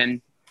defensive zone, and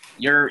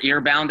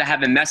you're bound to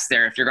have a mess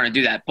there if you're going to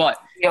do that. But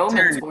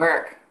yeoman's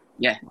work.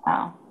 Yeah.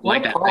 Wow.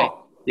 Like that, right?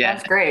 Yeah.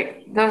 That's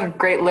great. That was a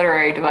great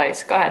literary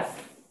device. Go ahead.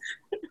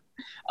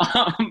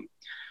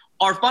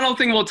 Our funnel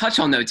thing we'll touch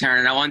on, though,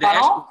 Taryn. I wanted to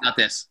ask you about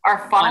this.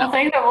 Our funnel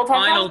thing that we'll touch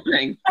on? Final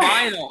thing.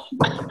 Final.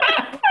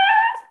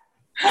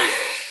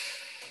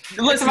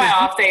 Listen, my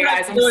off day,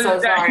 guys. I'm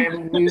so sorry.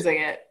 I'm losing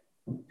it.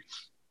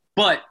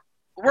 But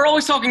we're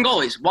always talking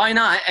goalies. Why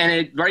not?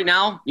 And right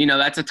now,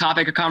 that's a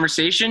topic of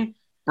conversation.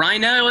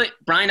 Brian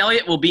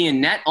Elliott will be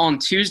in net on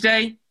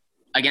Tuesday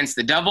against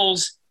the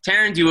Devils.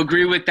 Taryn, do you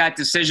agree with that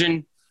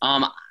decision?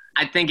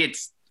 I think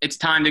it's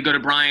time to go to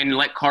Brian and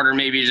let Carter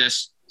maybe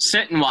just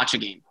sit and watch a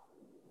game.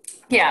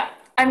 Yeah.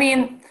 I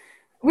mean,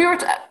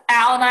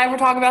 Al and I were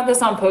talking about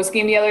this on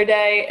postgame the other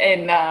day,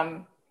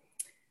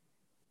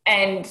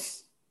 and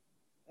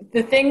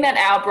the thing that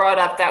Al brought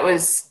up that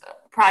was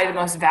probably the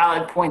most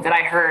valid point that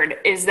I heard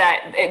is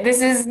that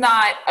this is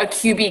not a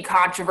QB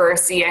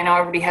controversy. I know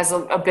everybody has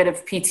a bit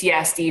of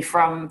PTSD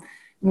from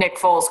Nick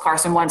Foles,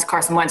 Carson Wentz,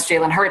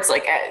 Jalen Hurts,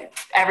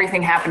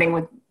 everything happening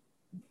with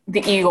the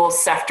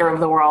Eagles sector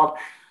of the world.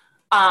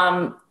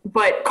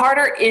 But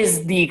Carter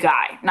is the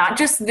guy, not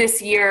just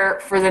this year,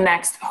 for the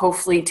next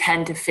hopefully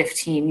 10 to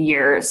 15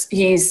 years.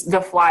 He's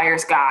the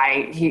Flyers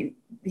guy.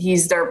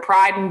 He's their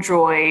pride and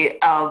joy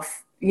of,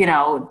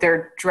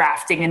 their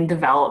drafting and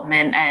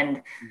development,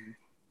 and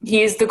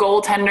he's the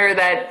goaltender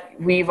that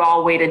we've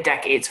all waited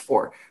decades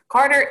for.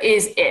 Carter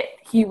is it.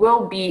 He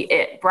will be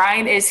it.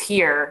 Brian is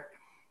here,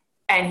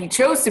 and he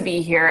chose to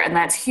be here, and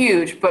that's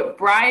huge. But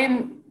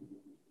Brian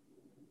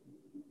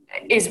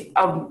is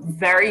a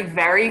very,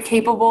 very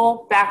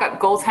capable backup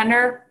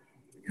goaltender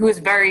who is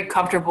very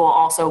comfortable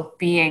also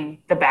being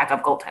the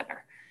backup goaltender.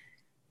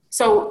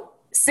 So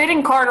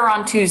sitting Carter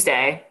on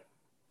Tuesday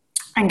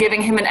and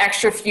giving him an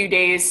extra few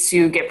days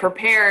to get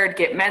prepared,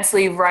 get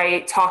mentally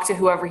right, talk to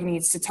whoever he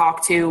needs to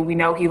talk to. We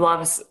know he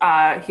loves,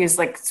 he has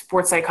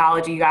sports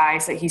psychology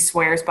guys that he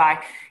swears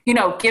by,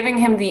 giving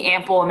him the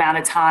ample amount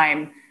of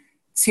time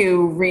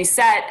to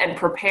reset and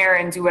prepare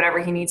and do whatever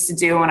he needs to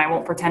do. And I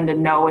won't pretend to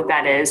know what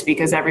that is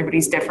because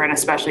everybody's different,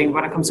 especially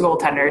when it comes to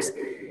goaltenders,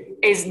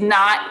 is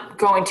not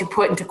going to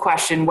put into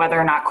question whether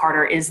or not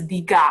Carter is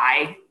the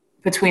guy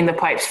between the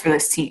pipes for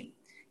this team.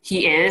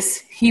 He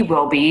is. He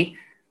will be.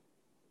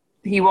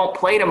 He won't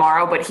play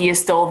tomorrow, but he is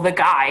still the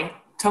guy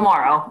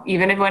tomorrow,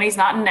 even when he's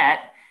not in net.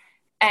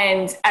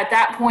 And at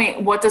that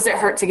point, what does it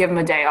hurt to give him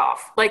a day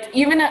off? Like,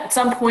 even at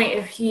some point,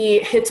 if he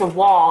hits a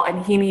wall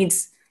and he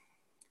needs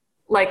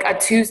like a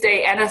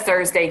Tuesday and a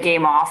Thursday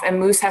game off and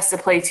Moose has to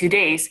play 2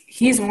 days,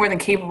 he's more than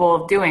capable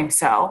of doing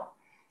so.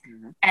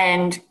 Mm-hmm.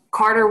 And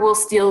Carter will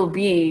still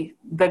be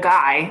the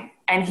guy,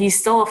 and he's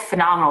still a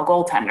phenomenal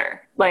goaltender.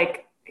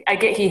 Like, I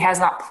get he has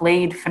not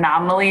played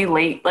phenomenally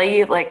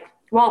lately, but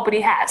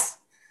he has.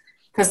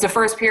 Because the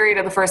first period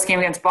of the first game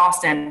against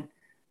Boston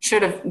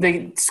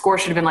the score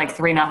should have been like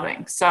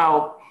 3-0.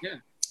 So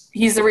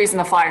he's the reason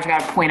the Flyers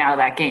got a point out of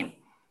that game.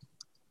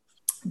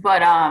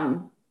 But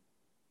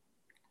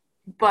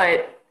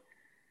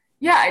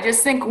yeah, I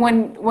just think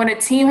when a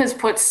team has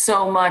put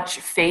so much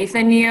faith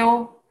in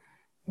you,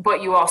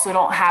 but you also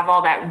don't have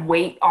all that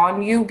weight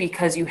on you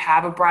because you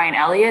have a Brian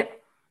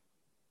Elliott,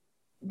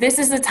 this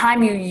is the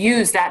time you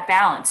use that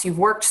balance. You've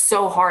worked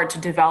so hard to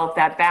develop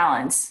that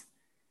balance.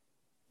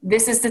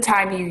 This is the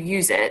time you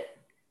use it.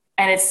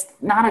 And it's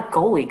not a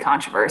goalie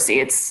controversy.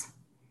 It's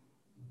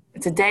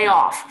a day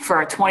off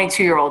for a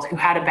 22-year-old who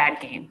had a bad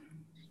game.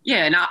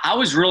 Yeah, and I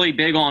was really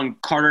big on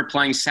Carter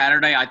playing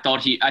Saturday.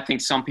 I think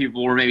some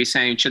people were maybe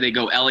saying, should they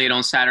go Elliott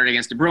on Saturday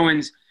against the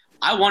Bruins?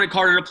 I wanted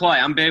Carter to play.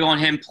 I'm big on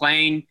him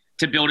playing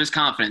to build his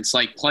confidence.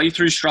 Like, play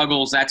through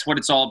struggles. That's what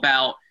it's all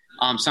about.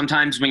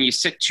 Sometimes when you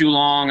sit too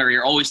long or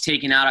you're always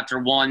taken out after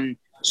one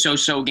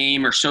so-so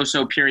game or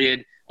so-so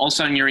period, all of a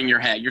sudden you're in your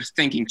head. You're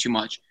thinking too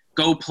much.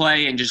 Go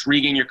play and just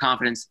regain your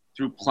confidence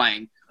through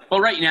playing.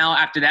 But right now,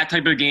 after that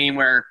type of game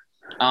where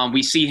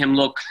we see him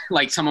look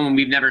like someone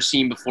we've never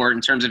seen before in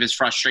terms of his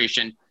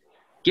frustration,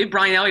 give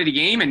Brian Elliott a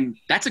game, and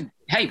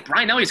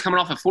Brian Elliott's coming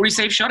off a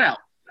 40-save shutout.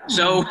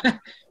 So,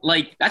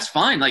 that's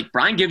fine. Like,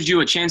 Brian gives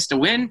you a chance to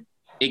win.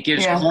 It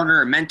gives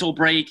Carter a mental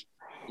break,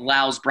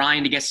 allows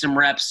Brian to get some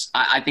reps.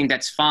 I think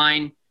that's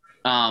fine.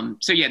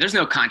 There's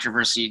no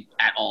controversy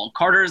at all.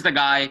 Carter is the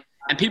guy.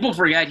 And people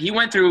forget he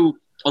went through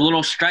a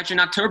little stretch in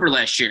October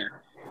last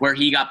year where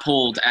he got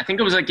pulled. I think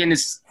it was in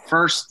his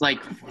first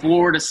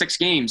 4 to 6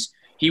 games.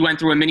 He went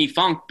through a mini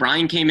funk.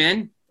 Brian came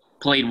in,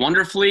 played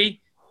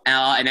wonderfully,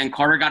 and then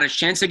Carter got his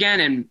chance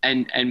again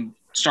and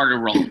started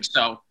rolling.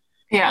 So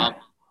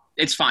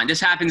it's fine.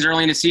 This happens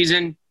early in the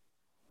season.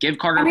 Give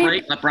Carter a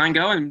break, let Brian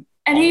go.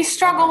 And he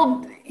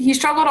struggled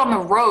on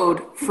the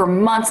road for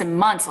months and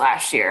months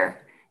last year.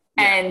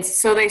 And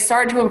so they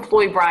started to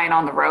employ Brian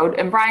on the road,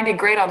 and Brian did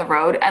great on the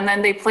road. And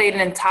then they played an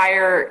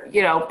entire,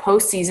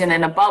 postseason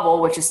in a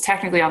bubble, which is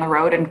technically on the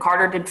road, and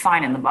Carter did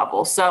fine in the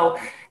bubble. So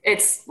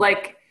it's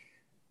like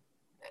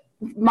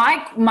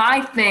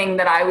my thing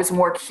that I was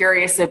more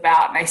curious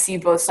about, and I see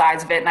both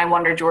sides of it, and I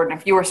wonder, Jordan,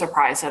 if you were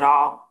surprised at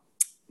all,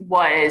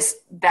 was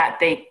that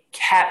they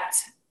kept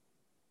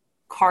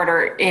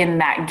Carter in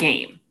that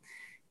game,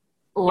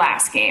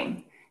 last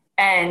game.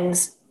 And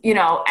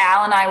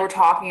Al and I were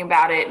talking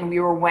about it, and we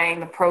were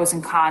weighing the pros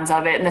and cons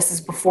of it. And this is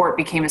before it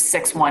became a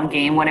 6-1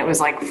 game, when it was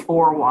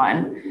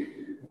 4-1.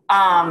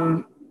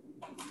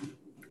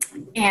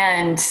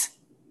 And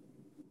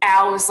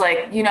Al was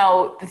like,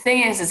 the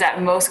thing is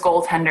that most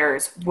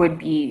goaltenders would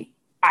be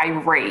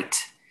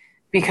irate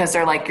because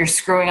they're like, you're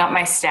screwing up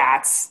my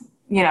stats.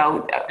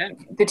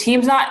 The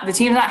team's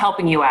not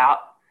helping you out.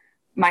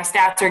 My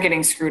stats are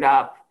getting screwed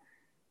up.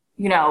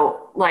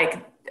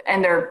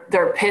 And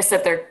they're pissed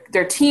that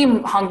their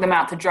team hung them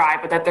out to dry,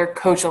 but that their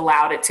coach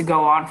allowed it to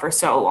go on for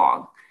so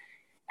long.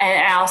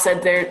 And Al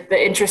said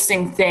the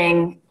interesting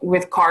thing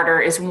with Carter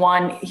is,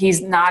 one,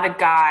 he's not a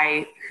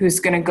guy who's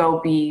going to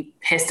go be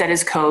pissed at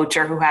his coach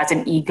or who has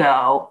an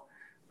ego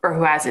or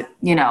who has a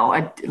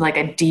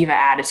diva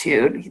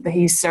attitude.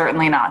 He's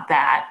certainly not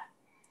that.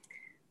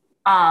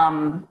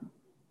 And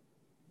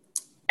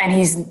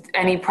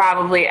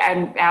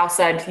Al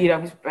said,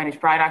 he's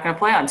probably not going to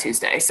play on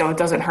Tuesday, so it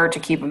doesn't hurt to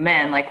keep him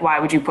in. Like, why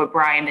would you put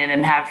Brian in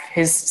and have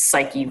his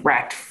psyche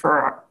wrecked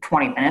for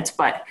 20 minutes?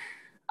 But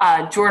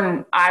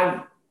Jordan,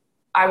 I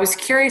was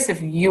curious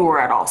if you were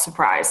at all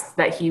surprised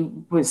that he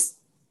was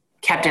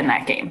kept in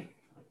that game.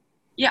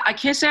 Yeah, I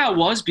can't say I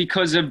was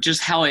because of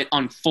just how it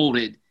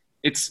unfolded.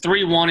 It's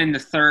 3-1 in the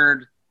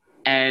third,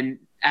 and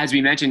as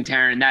we mentioned,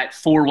 Taryn, that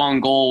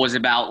 4-1 goal was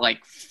about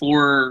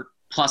 4+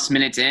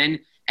 minutes in.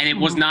 And it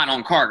was not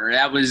on Carter.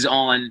 That was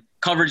on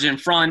coverage in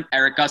front,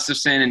 Eric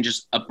Gustafson, and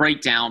just a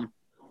breakdown.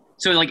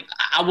 So,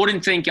 I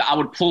wouldn't think I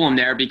would pull him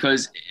there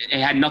because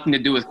it had nothing to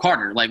do with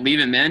Carter. Leave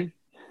him in.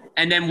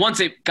 And then once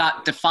it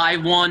got to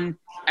 5-1,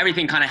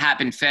 everything kind of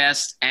happened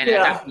fast. And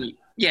at that point,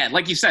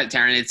 like you said,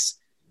 Taryn, it's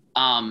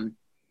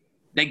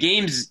the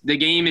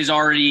game is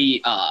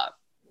already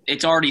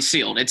it's already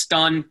sealed. It's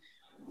done.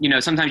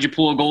 Sometimes you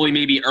pull a goalie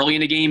maybe early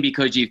in the game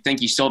because you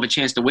think you still have a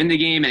chance to win the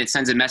game, and it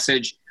sends a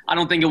message. I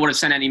don't think it would have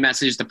sent any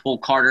message to pull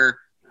Carter.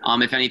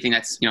 If anything,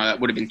 that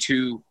would have been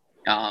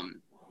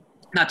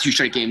not 2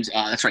 straight games.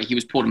 That's right. He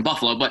was pulled in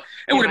Buffalo, but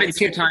it would have been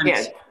 2 times.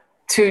 Yeah,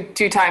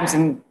 two times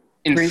in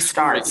 3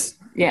 starts.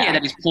 Yeah,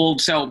 that he's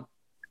pulled. So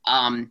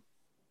I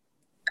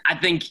I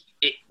think,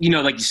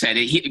 like you said,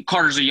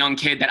 Carter's a young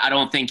kid that I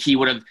don't think he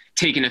would have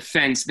taken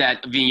offense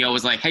that Vigneault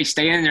was like, hey,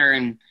 stay in there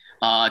and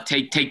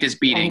take this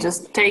beating. And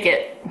just take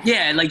it.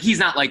 Yeah, like he's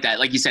not like that.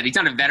 Like you said, he's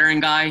not a veteran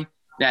guy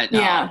that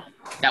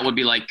that would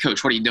be like,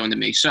 Coach, what are you doing to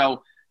me?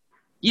 So,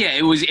 yeah,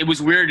 it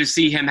was weird to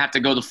see him have to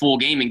go the full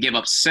game and give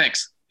up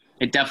 6.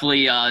 It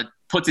definitely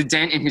puts a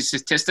dent in his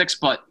statistics,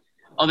 but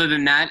other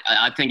than that,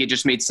 I think it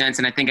just made sense.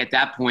 And I think at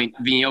that point,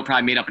 Vigneault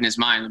probably made up in his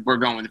mind, we're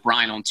going with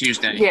Brian on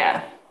Tuesday.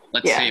 Yeah.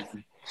 Let's save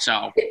him.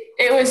 So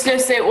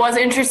it was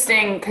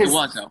interesting because it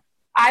was, though.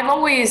 I've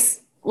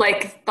always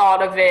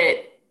thought of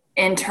it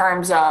in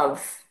terms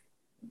of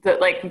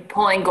the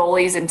pulling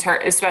goalies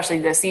especially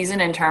this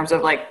season in terms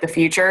of the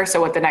future. So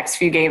what the next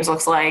few games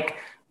looks like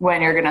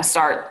when you're going to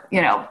start,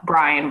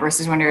 Brian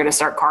versus when you're going to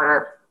start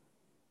Carter,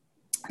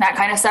 that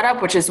kind of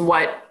setup, which is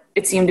what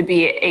it seemed to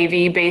be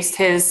AV based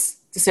his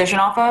decision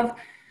off of.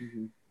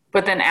 Mm-hmm.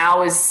 But then Al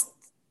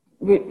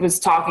was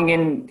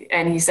talking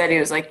and he said, he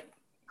was like,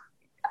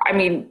 I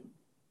mean,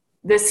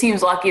 this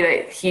team's lucky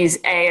that he's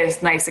A,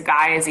 as nice a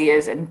guy as he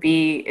is, and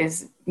B,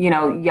 is,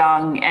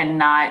 young and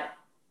not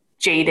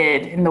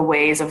jaded in the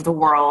ways of the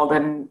world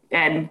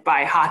and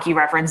by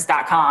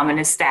hockeyreference.com and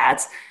his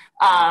stats.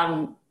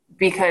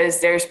 Because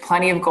there's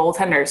plenty of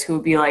goaltenders who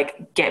would be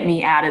like, get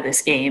me out of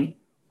this game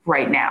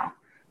right now.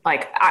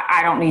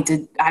 I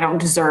don't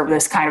deserve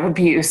this kind of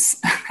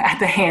abuse at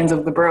the hands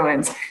of the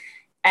Bruins.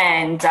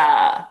 And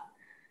I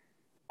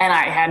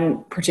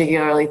hadn't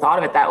particularly thought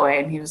of it that way.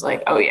 And he was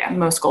like, oh yeah,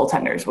 most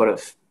goaltenders would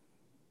have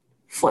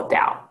flipped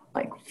out.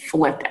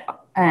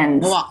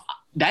 And well,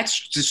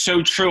 that's just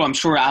so true. I'm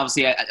sure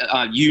obviously,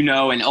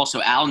 and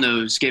also Al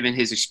knows, given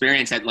his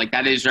experience,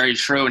 that is very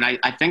true. And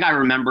I think I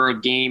remember a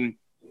game,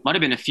 might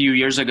have been a few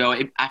years ago.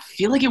 I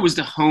feel like it was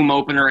the home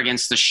opener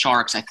against the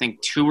Sharks, I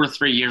think 2 or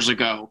 3 years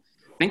ago.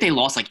 I think they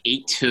lost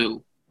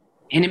 8-2.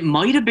 And it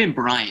might have been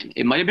Brian.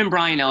 It might have been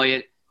Brian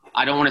Elliott.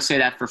 I don't want to say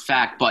that for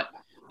fact, but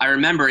I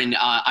remember, and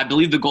I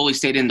believe the goalie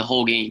stayed in the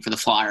whole game for the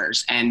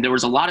Flyers. And there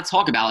was a lot of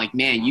talk about,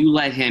 man, you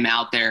let him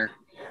out there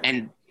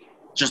and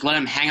just let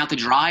him hang out to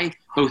dry,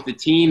 both the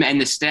team and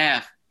the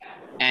staff.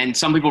 And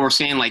some people were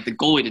saying, the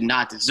goalie did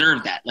not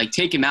deserve that.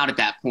 Take him out at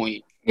that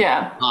point.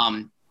 Yeah.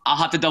 I'll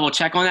have to double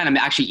check on that. I'm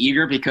actually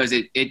eager because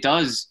it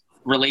does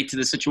relate to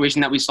the situation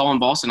that we saw in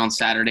Boston on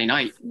Saturday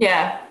night.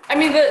 Yeah. I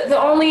mean,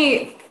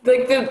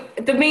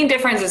 the main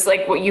difference is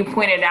what you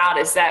pointed out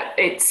is that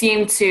it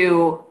seemed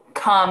to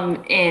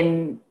come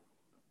in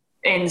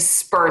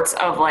spurts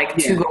of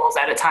 2 goals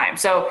at a time.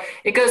 So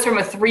it goes from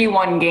a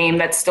 3-1 game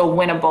that's still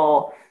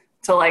winnable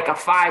to a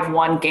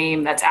 5-1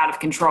 game that's out of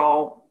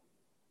control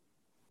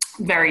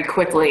very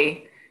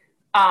quickly.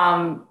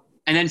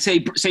 And then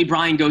say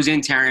Brian goes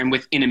in,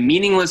 Taryn, in a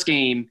meaningless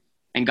game,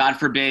 and God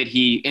forbid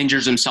he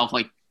injures himself.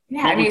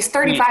 He's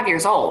 35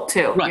 years old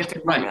too. Right, you have to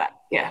remember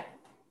that. Yeah.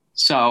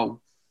 So,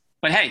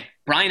 but hey,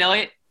 Brian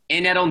Elliott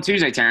in net on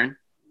Tuesday, Taryn.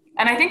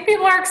 And I think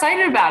people are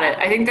excited about it.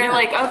 I think they're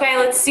okay,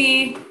 let's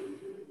see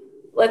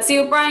what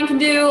Brian can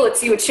do. Let's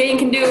see what Shane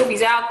can do if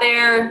he's out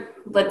there.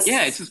 Let's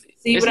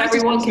see what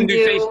everyone can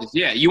do. Faces.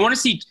 Yeah, you want to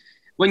see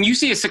when you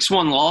see a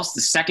 6-1 loss,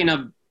 the second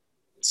of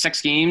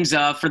 6 games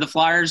for the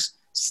Flyers,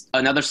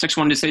 another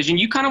 6-1 decision.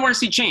 You kind of want to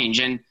see change,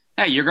 and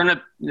hey,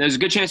 there's a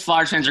good chance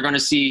Flyers fans are going to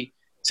see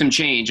some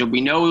change. And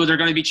we know they're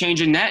going to be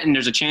changing net, and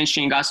there's a chance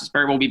Shane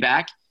Gostisbehere will be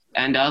back.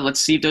 And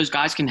let's see if those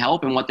guys can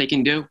help and what they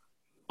can do.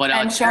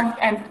 But Sean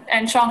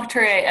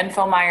Couturier and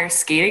Phil Myers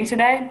skating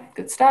today.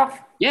 Good stuff.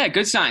 Yeah,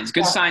 good signs.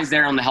 Good signs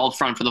there on the health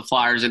front for the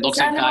Flyers. It looks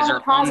like guys are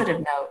on a positive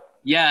note.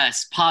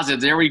 Yes, positive.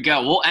 There we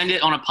go. We'll end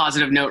it on a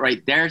positive note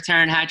right there,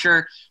 Taryn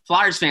Hatcher.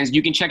 Flyers fans,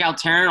 you can check out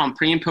Taryn on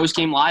pre- and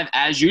post-game live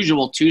as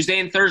usual. Tuesday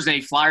and Thursday,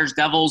 Flyers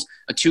Devils,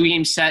 a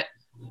 2-game set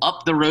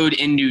up the road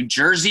in New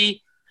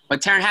Jersey.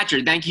 But Taryn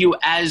Hatcher, thank you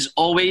as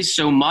always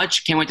so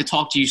much. Can't wait to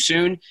talk to you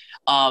soon.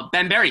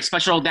 Ben Berry,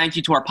 special thank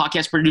you to our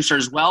podcast producer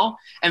as well.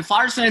 And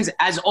Flyers fans,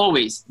 as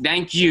always,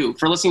 thank you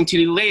for listening to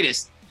the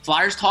latest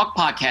Flyers Talk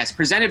podcast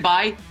presented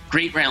by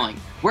Great Railing.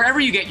 Wherever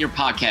you get your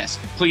podcasts,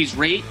 please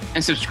rate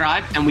and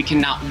subscribe, and we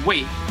cannot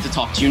wait to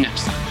talk to you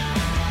next time.